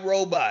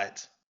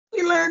iRobot?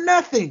 We learned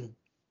nothing.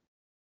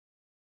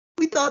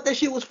 We thought that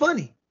shit was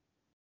funny.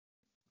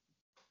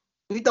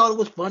 We thought it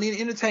was funny and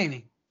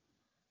entertaining.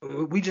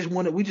 We just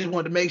wanted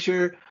to make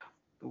sure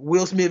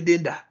Will Smith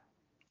didn't die.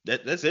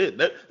 That's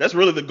it. That's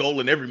really the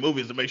goal in every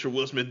movie, is to make sure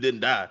Will Smith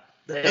didn't die.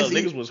 Hell, That's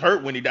niggas it. was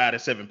hurt when he died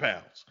at 7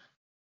 pounds.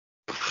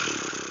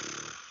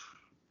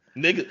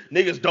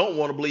 Niggas don't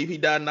want to believe he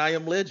died in I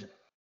Am Legend.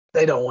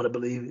 They don't want to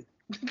believe it.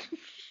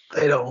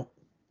 They don't.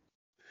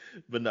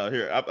 But no,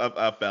 here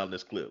I found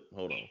this clip.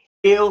 Hold on.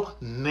 Real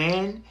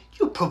man,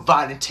 you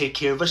provide and take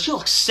care of us.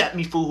 You'll accept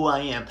me for who I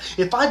am.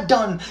 If I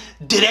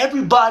did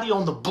everybody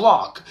on the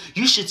block,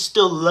 you should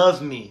still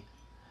love me.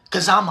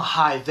 Cause I'm a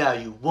high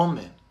value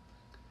woman.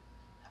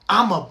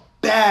 I'm a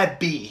bad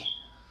bee.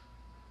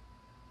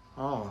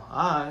 Oh,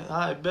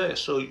 I bet.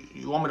 So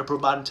you want me to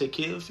provide and take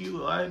care of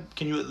you? All right?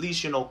 Can you at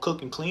least,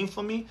 cook and clean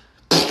for me?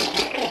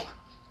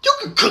 You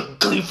can cook and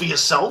clean for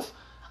yourself.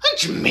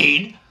 Ain't you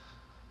mean?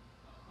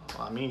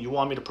 I mean, you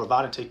want me to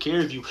provide and take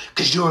care of you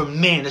because you're a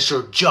man. That's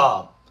your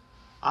job.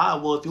 All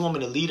right, well, if you want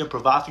me to lead and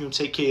provide for you and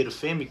take care of the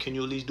family, can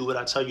you at least do what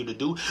I tell you to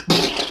do?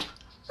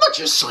 Not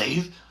your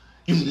slave.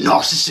 You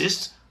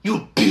narcissist. You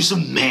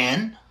abusive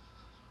man.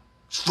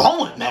 What's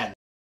wrong with man?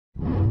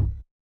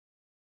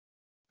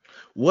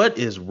 What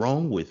is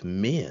wrong with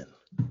men?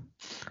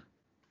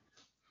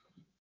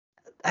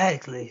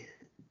 Actually,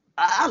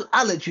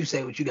 I'll let you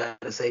say what you got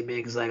to say, man,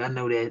 because I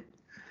know that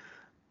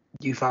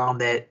you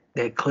found that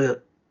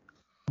clip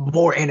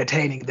more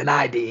entertaining than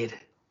I did.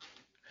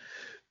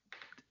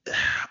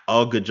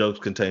 All good jokes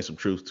contain some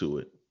truth to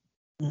it.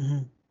 Mm-hmm.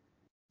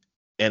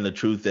 And the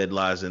truth that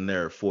lies in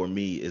there for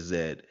me is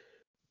that,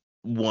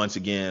 once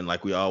again,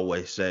 like we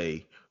always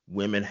say,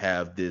 women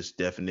have this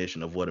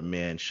definition of what a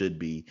man should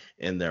be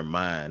in their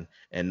mind,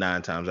 and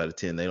 9 times out of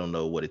 10 they don't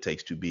know what it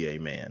takes to be a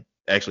man.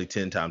 Actually,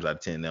 10 times out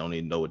of 10 they don't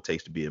even know what it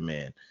takes to be a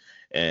man.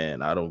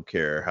 And I don't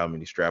care how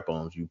many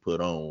strap-ons you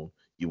put on,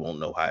 you won't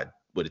know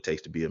what it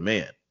takes to be a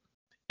man.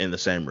 In the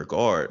same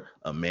regard,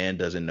 a man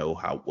doesn't know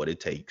what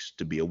it takes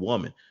to be a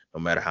woman. No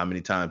matter how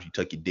many times you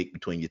tuck your dick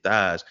between your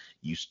thighs,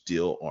 you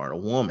still aren't a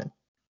woman.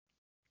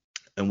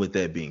 And with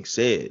that being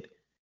said,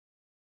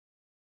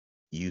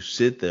 you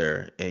sit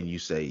there and you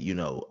say,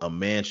 a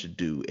man should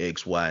do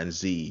X, Y, and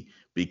Z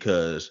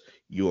because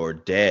your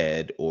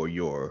dad or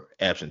your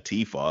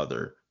absentee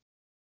father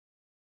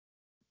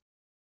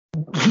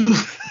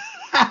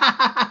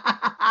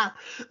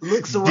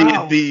looks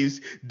around,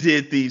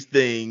 did these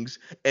things,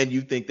 and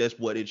you think that's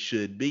what it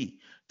should be.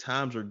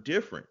 Times are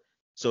different.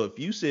 So if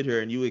you sit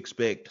here and you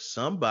expect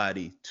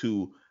somebody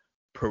to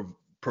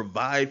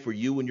provide for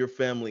you and your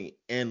family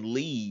and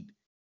lead,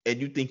 and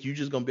you think you're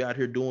just gonna be out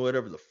here doing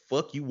whatever the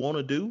fuck you want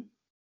to do,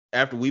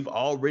 after we've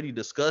already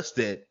discussed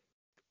that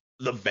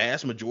the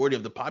vast majority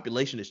of the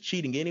population is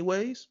cheating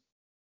anyways,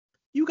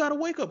 you got a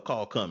wake-up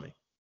call coming.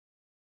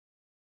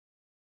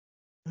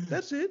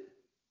 That's it.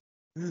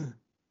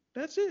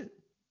 That's it.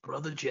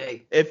 Brother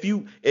Jay. If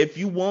you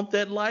want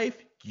that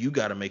life, you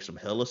got to make some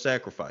hella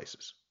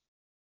sacrifices.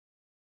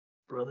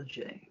 Brother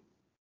Jay.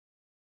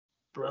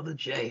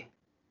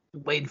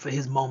 Waiting for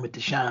his moment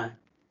to shine.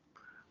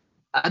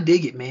 I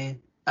dig it,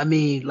 man. I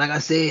mean, like I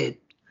said,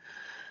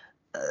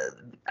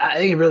 I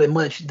ain't really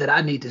much that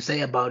I need to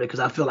say about it because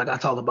I feel like I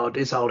talk about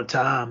this all the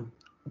time.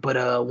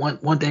 But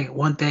one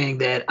thing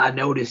that I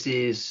noticed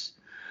is,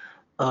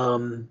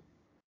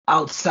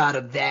 outside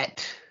of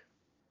that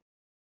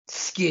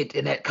skit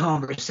and that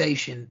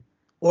conversation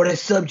or that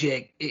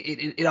subject,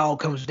 it all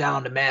comes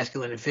down to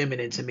masculine and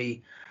feminine to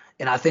me.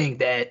 And I think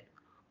that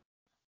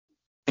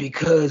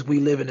because we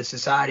live in a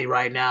society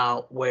right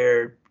now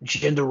where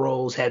gender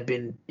roles have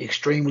been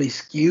extremely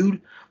skewed,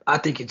 I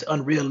think it's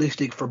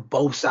unrealistic for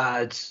both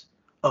sides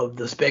of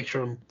the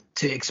spectrum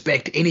to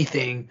expect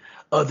anything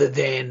other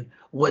than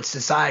what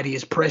society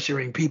is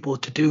pressuring people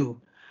to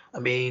do. I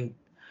mean,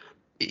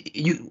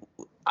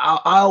 I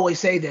always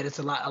say that it's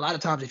a lot of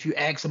times if you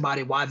ask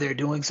somebody why they're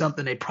doing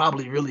something, they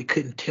probably really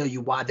couldn't tell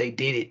you why they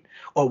did it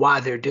or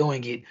why they're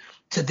doing it.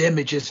 To them,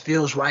 it just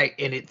feels right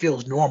and it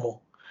feels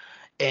normal.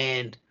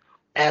 And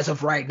as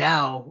of right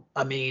now,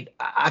 I mean,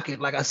 I could,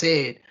 like I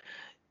said,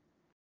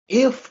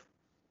 if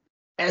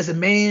as a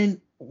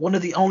man, one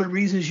of the only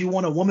reasons you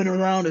want a woman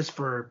around is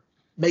for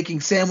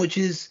making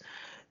sandwiches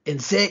and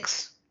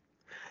sex,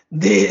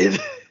 then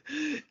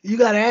you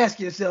got to ask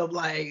yourself,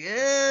 like,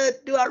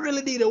 do I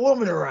really need a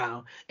woman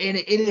around? And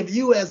if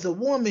you as a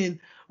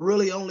woman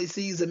really only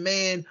sees a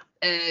man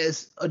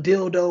as a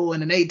dildo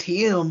and an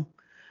ATM,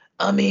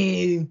 I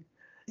mean,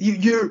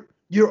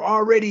 you're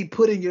already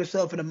putting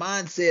yourself in a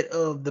mindset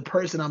of the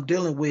person I'm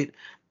dealing with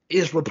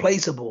is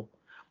replaceable.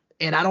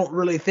 And I don't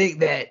really think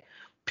that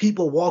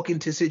people walk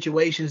into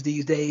situations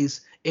these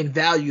days and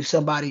value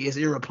somebody as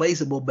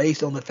irreplaceable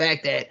based on the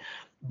fact that,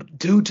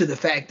 due to the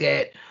fact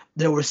that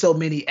there were so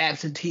many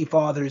absentee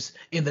fathers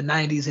in the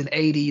 90s and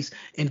 80s,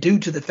 and due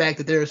to the fact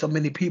that there are so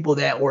many people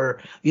that were,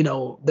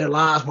 their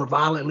lives were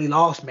violently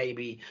lost,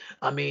 maybe.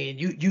 I mean,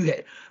 you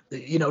had,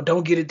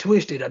 don't get it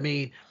twisted. I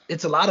mean,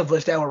 it's a lot of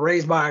us that were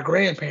raised by our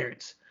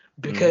grandparents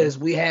because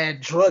we had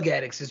drug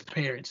addicts as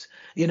parents.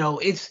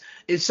 It's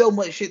so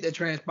much shit that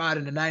transpired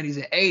in the 90s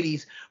and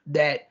 80s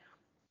that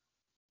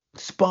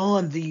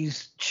spawn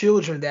these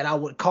children that I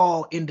would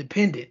call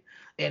independent.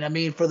 And I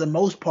mean, for the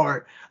most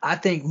part, I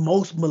think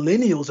most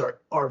millennials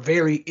are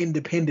very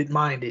independent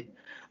minded.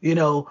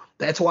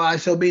 That's why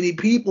so many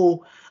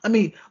people, I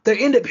mean, they're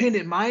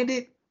independent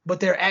minded, but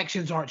their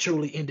actions aren't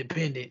truly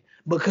independent.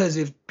 Because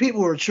if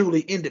people were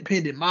truly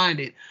independent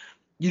minded,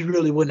 you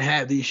really wouldn't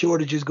have these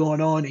shortages going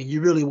on, and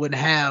you really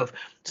wouldn't have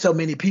so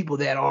many people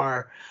that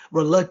are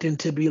reluctant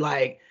to be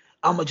like,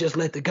 I'm gonna just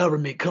let the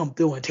government come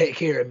through and take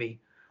care of me.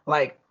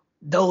 Like,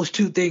 those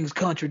two things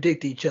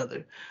contradict each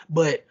other.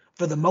 But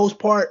for the most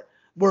part,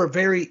 we're a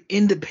very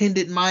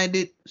independent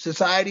minded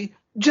society,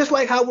 just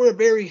like how we're a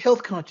very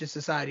health conscious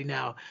society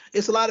now.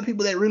 It's a lot of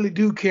people that really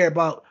do care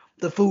about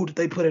the food that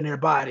they put in their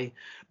body,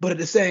 but at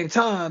the same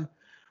time,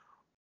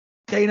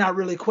 they not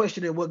really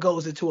questioning what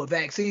goes into a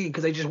vaccine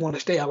because they just want to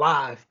stay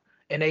alive.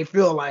 And they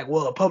feel like,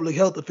 well, public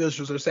health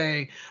officials are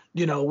saying,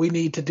 we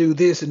need to do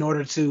this in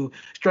order to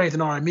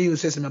strengthen our immune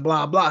system and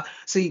blah, blah.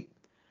 See,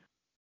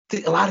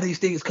 a lot of these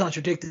things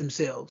contradict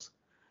themselves.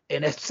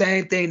 And that's the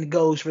same thing that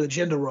goes for the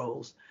gender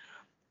roles.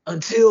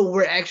 Until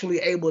we're actually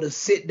able to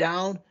sit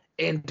down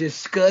and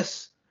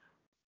discuss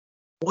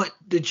what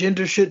the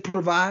gender should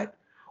provide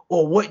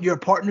or what your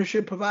partner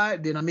should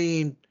provide, then I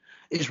mean,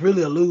 it's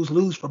really a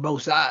lose-lose for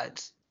both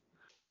sides.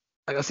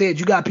 Like I said,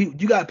 you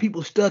got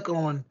people stuck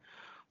on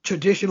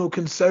traditional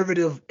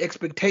conservative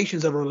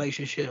expectations of a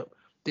relationship.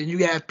 Then you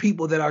have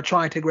people that are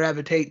trying to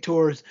gravitate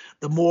towards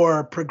the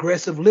more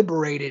progressive,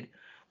 liberated,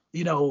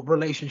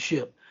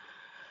 relationship.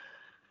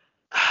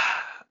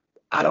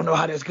 I don't know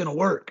how that's gonna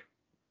work.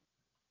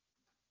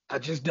 I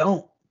just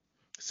don't.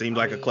 Seems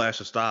I like a mean,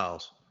 clash of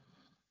styles.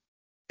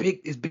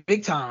 it's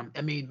big time.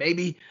 I mean,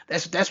 maybe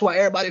that's why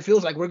everybody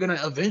feels like we're gonna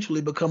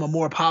eventually become a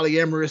more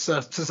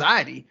polyamorous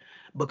society,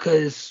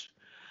 because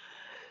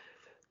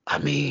I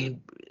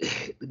mean,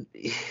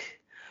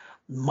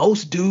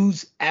 most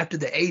dudes after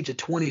the age of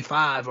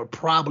 25 are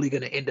probably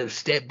gonna end up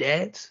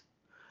stepdads.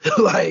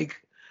 Like,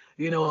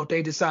 if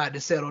they decide to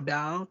settle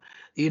down,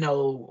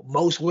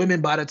 most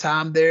women by the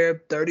time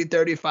they're 30,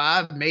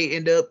 35 may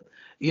end up,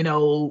 you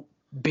know,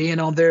 being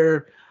on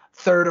their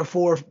third or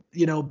fourth,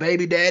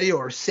 baby daddy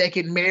or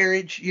second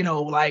marriage,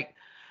 like,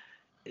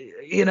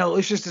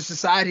 it's just a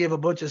society of a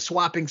bunch of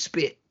swapping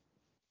spit.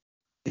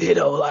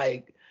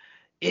 Like,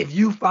 if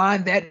you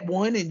find that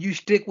one and you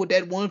stick with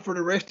that one for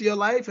the rest of your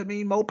life, I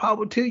mean, more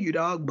power to you,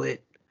 dog. But,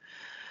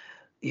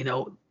 you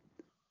know,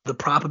 the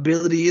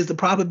probability is the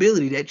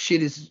probability. That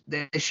shit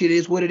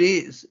is what it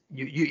is.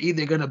 You're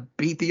either gonna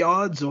beat the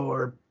odds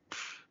or,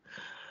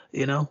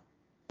 you know,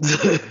 Or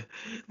the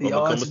become a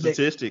odds make,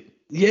 statistic.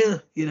 yeah,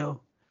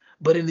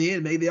 but in the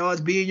end, may the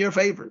odds be in your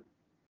favor.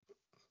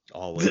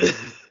 Always.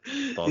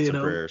 Thoughts you and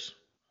know, prayers.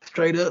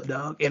 straight up,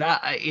 dog. And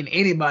in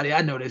anybody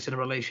I know that's in a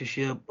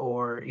relationship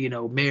or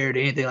married or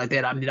anything like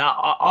that, I mean,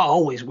 I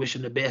always wish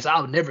them the best. I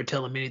would never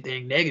tell them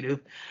anything negative.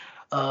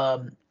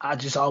 I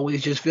just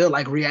always just feel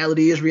like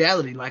reality is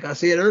reality. Like I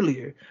said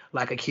earlier,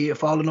 like a kid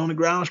falling on the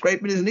ground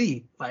scraping his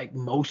knee. Like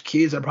most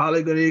kids are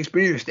probably going to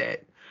experience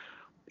that.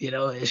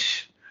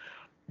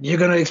 You're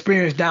going to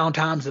experience down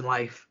times in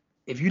life.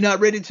 If you're not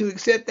ready to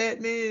accept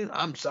that, man,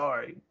 I'm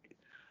sorry.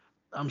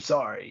 I'm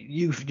sorry.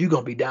 You going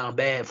to be down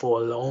bad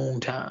for a long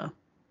time.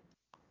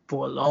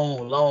 For a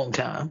long, long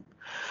time.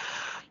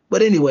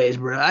 But anyways,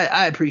 bro,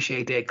 I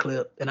appreciate that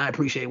clip, and I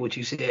appreciate what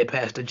you said,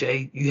 Pastor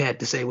Jay. You had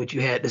to say what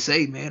you had to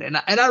say, man, and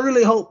I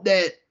really hope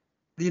that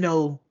you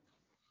know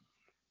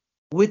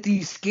with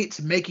these skits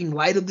making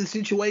light of the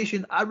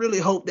situation, I really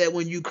hope that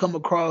when you come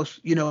across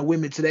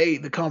women today,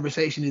 the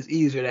conversation is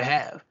easier to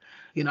have.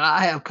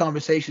 I have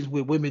conversations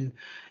with women,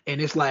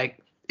 and it's like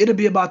it'll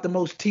be about the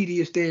most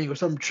tedious thing or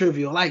something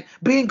trivial, like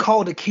being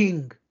called a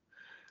king.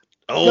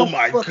 Oh Don't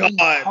my fucking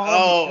God. call me.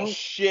 Oh Don't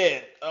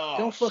shit. Oh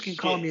don't fucking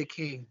call me a shit.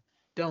 king.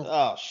 Don't.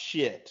 Oh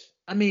shit.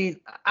 I mean,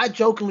 I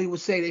jokingly would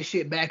say that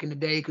shit back in the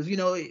day because,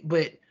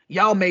 but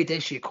y'all made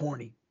that shit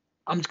corny.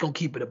 I'm just gonna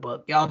keep it a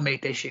buck. Y'all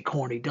made that shit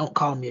corny. Don't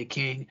call me a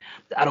king.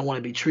 I don't want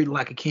to be treated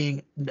like a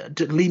king.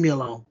 Leave me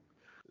alone.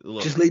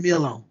 Just Look, leave me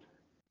alone.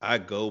 I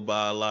go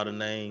by a lot of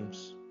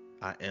names.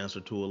 I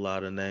answer to a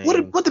lot of What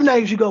names. the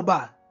names you go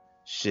by?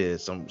 Shit,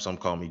 some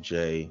call me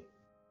Jay. Uh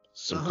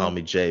Some call huh.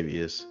 me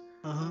Javius.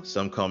 Uh huh.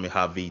 Some call me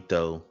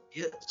Javito.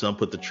 Yep. Some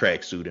put the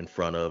tracksuit in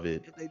front of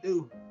it. Yep, they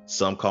do.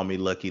 Some call me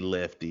Lucky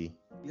Lefty.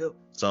 Yep.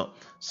 Some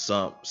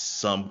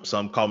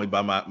call me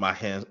by my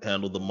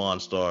handle, the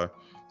Monstar. Yep.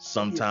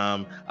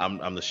 Sometimes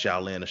I'm the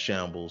Shaolin of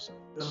Shambles. Uh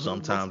huh. Most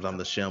Sometimes of the I'm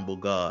the time. Shamble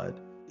God.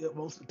 Yep.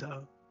 Most of the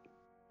time.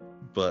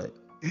 But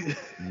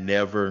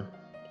never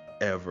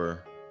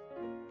ever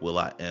will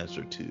I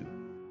answer to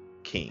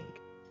King.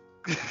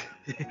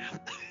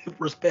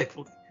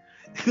 Respectfully.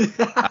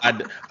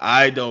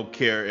 I don't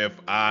care if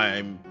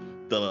I'm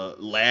the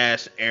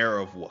last heir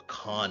of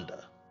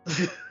Wakanda,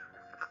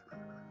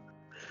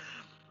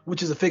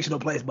 Which is a fictional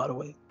place, by the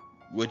way.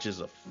 which is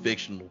a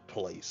fictional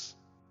place.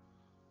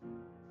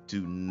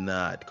 Do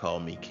not call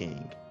me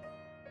King.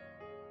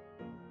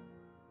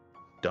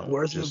 Don't.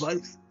 Words of Just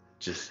advice.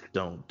 just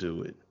don't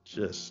do it.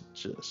 Just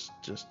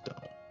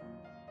don't.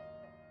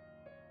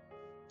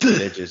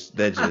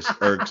 That just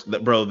irks,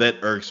 bro. That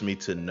irks me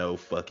to no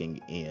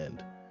fucking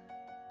end.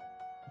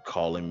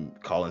 Calling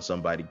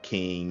somebody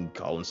king,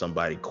 calling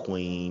somebody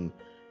queen,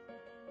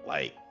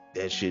 like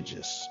that shit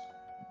just.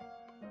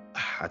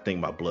 I think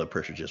my blood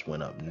pressure just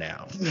went up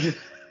now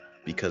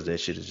because that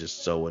shit is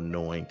just so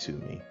annoying to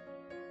me.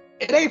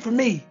 It ain't for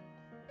me.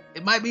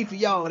 It might be for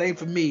y'all. It ain't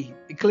for me.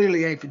 It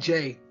clearly ain't for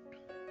Jay.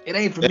 It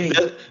ain't for me.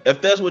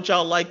 If that's what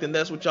y'all like, then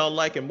that's what y'all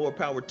like, and more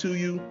power to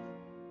you.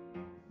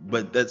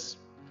 But that's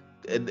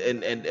and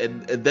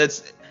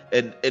that's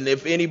and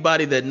if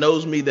anybody that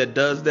knows me that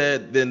does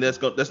that, then that's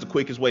the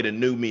quickest way to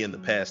know me in the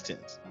past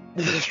tense.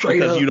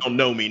 Straight because up. you don't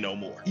know me no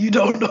more. You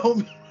don't know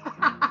me.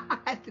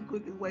 That's the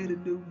quickest way to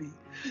know me.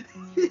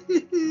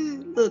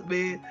 Look,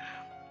 man,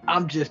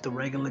 I'm just a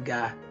regular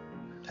guy.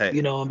 Hey,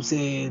 you know what I'm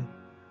saying?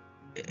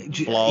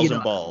 Flaws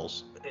and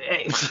balls.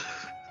 Hey,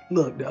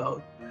 look,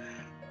 dog.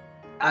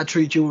 I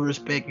treat you with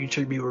respect. You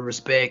treat me with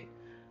respect.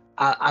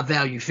 I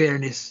value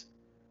fairness.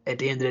 At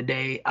the end of the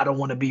day, I don't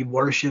want to be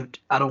worshipped.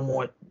 I don't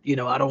want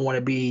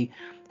to be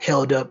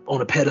held up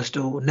on a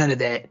pedestal. None of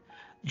that.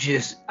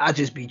 I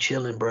just be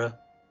chilling, bro.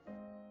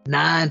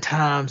 9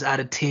 times out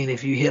of 10,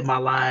 if you hit my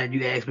line,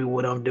 you ask me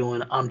what I'm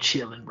doing, I'm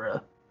chilling,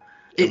 bro.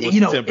 What's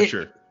the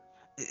temperature?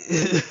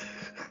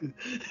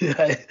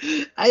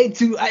 It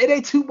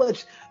ain't too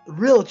much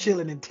real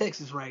chilling in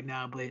Texas right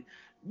now,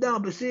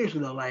 but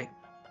seriously though, like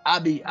I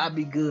be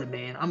good,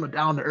 man. I'm a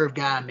down to earth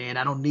guy, man.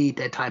 I don't need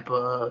that type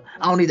of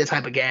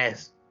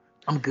gas.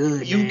 I'm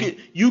good.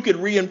 You could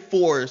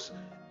reinforce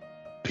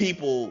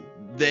people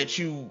that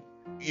you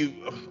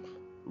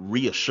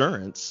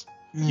reassurance.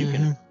 Mm-hmm. You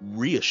can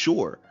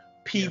reassure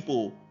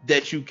people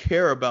that you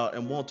care about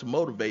and want to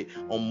motivate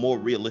on more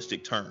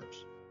realistic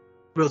terms.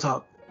 Real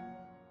talk.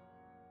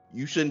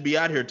 You shouldn't be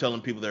out here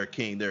telling people they're a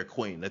king, they're a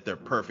queen, that they're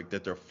perfect,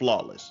 that they're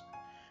flawless.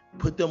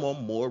 Put them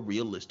on more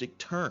realistic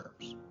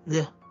terms.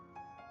 Yeah.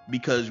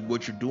 Because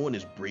what you're doing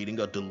is breeding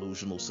a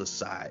delusional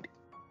society.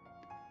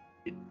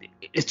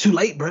 It's too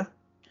late, bro.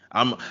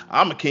 I'm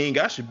a king.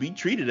 I should be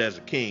treated as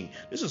a king.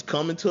 This is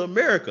coming to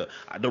America.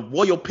 The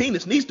royal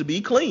penis needs to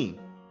be clean.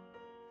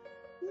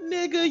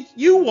 Nigga,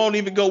 you won't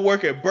even go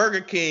work at Burger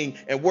King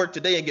and work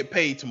today and get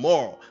paid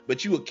tomorrow.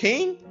 But you a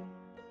king?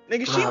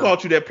 Nigga, she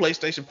bought you that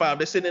PlayStation 5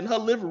 that's sitting in her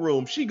living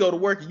room. She go to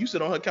work and you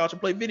sit on her couch and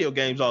play video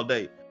games all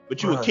day.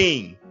 But you a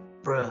king.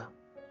 Bruh.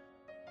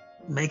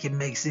 Make it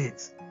make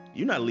sense.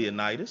 You're not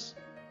Leonidas.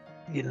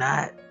 You're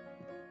not.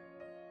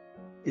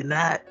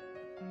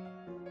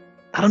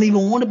 I don't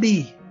even want to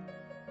be.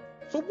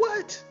 For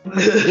what?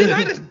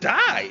 Leonidas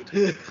died.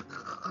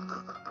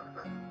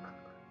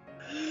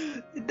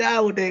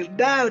 died with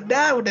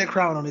that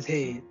crown on his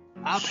head.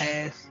 I'll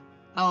pass.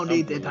 I don't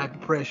need that type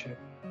of pressure.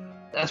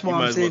 That's why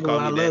I'm single.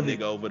 I love it.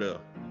 Nigga over there.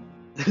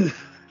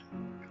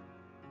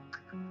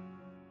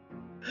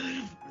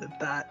 The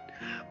thought.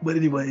 But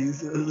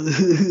anyways.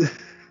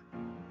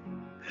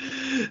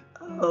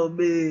 Oh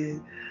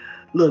man.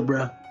 Look,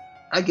 bro.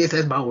 I guess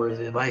that's my words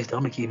of advice. I'm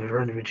gonna keep it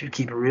running with you.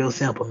 Keep it real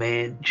simple,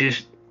 man.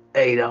 Just,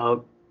 hey,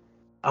 dog.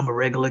 I'm a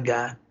regular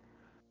guy.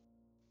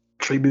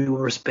 Treat me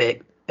with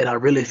respect. And I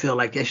really feel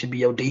like that should be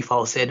your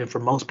default setting for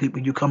most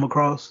people you come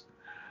across.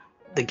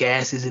 The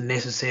gas isn't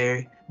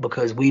necessary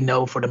because we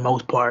know for the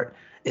most part,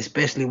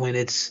 especially when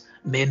it's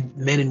men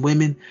and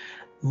women,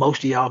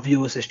 most of y'all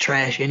view us as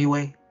trash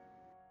anyway.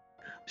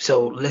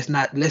 So let's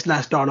not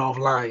start off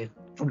lying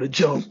from the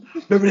jump.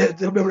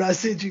 Remember I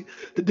sent you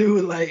the dude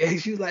was like, hey,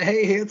 she was like,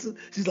 hey, handsome.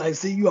 She's like,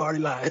 see, you already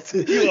lied.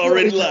 You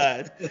already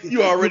lied.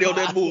 You already on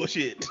that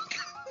bullshit.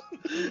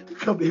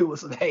 Come here with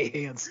some hey,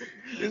 handsome.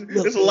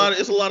 It's a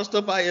lot of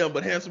stuff I am,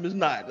 but handsome is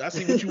not. I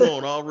see what you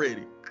want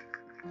already.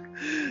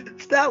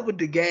 Stop with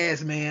the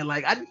gas, man.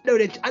 Like I know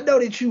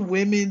that you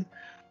women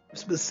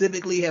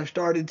specifically have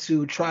started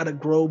to try to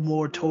grow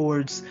more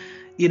towards,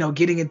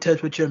 getting in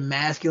touch with your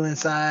masculine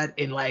side,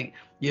 and like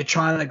you're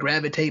trying to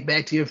gravitate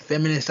back to your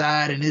feminine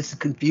side, and it's a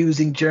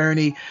confusing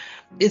journey.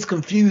 It's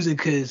confusing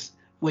because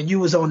when you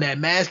was on that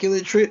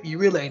masculine trip, you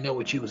really ain't know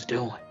what you was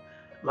doing.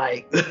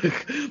 Like,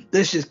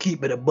 let's just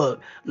keep it a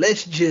buck.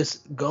 Let's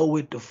just go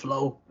with the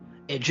flow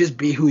and just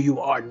be who you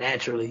are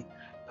naturally.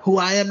 Who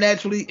I am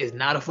naturally is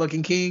not a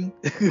fucking king.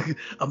 I'm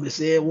going to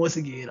say it once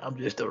again. I'm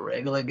just a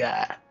regular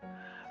guy.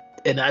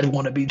 And I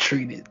want to be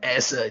treated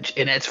as such.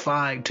 And that's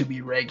fine to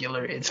be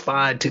regular. It's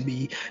fine to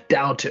be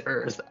down to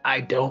earth. I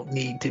don't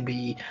need to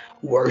be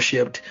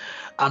worshipped.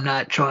 I'm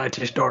not trying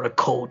to start a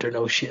cult or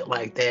no shit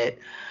like that.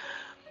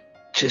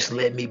 Just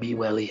let me be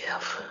Welly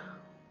F.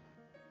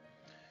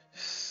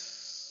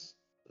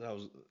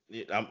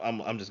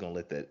 I'm just gonna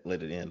let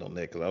it end on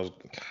that because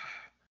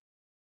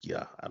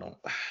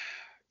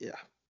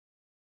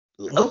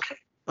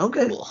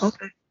Okay.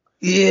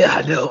 Yeah,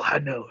 I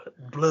know.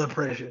 Blood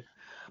pressure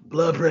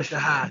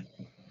high.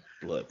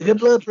 If your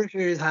blood pressure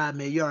is high,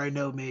 man, you already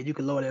know, man. You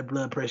can lower that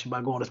blood pressure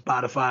by going to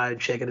Spotify and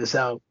checking us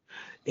out,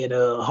 and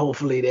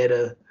hopefully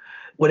that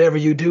whatever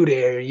you do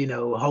there,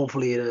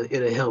 hopefully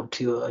it'll help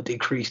to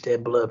decrease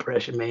that blood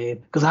pressure, man.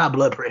 Because high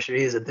blood pressure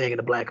is a thing in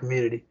the black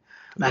community.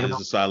 It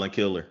is a silent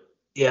killer.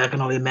 Yeah, I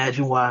can only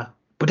imagine why.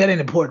 But that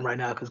ain't important right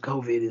now because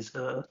COVID is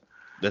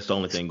That's the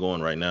only thing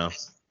going right now.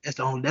 that's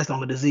the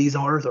only disease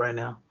on earth right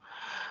now.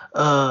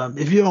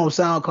 If you're on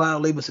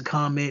SoundCloud, leave us a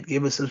comment,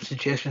 give us some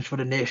suggestions for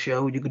the next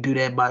show. You can do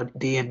that by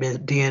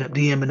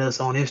DMing us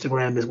on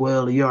Instagram as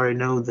well. You already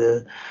know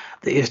the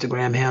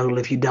Instagram handle.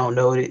 If you don't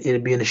know it,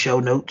 it'll be in the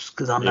show notes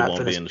because I'm not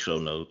won't finna. be in the show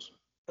notes.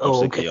 I'm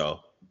Oh, sick of okay.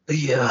 y'all.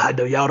 Yeah, I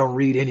know y'all don't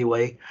read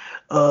anyway.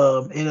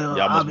 Y'all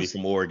must be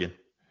from Oregon.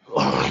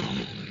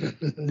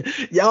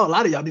 Y'all, a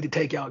lot of y'all need to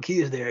take y'all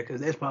kids there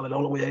because that's probably the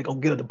only way they're gonna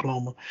get a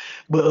diploma.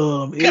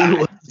 But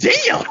God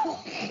damn.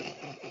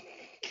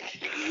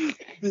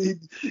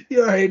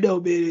 You already know,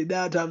 man.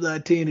 9 times out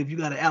of 10, if you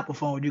got an Apple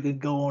phone, you can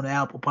go on the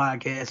Apple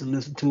Podcast and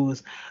listen to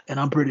us. And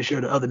I'm pretty sure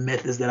the other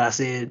methods that I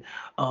said,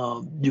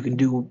 you can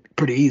do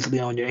pretty easily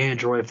on your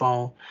Android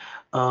phone.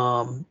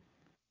 And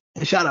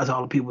shout out to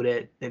all the people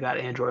that got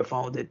Android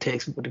phones that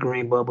text with the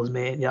green bubbles,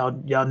 man.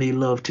 Y'all need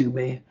love too,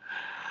 man.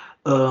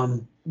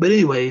 But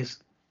anyways,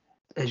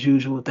 as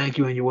usual, thank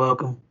you and you're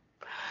welcome.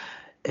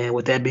 And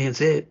with that being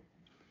said,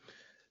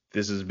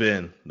 this has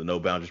been the No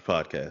Boundaries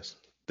Podcast.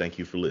 Thank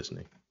you for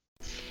listening.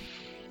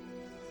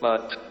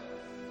 But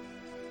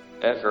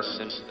ever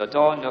since the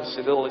dawn of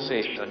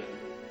civilization,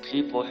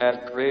 people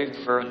have craved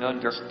for an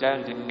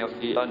understanding of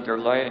the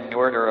underlying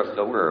order of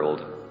the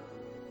world.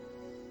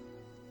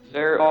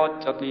 There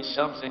ought to be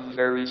something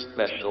very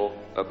special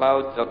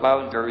about the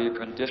boundary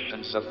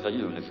conditions of the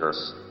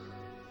universe.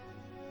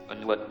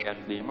 And what can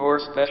be more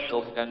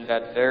special than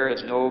that there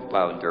is no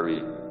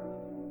boundary?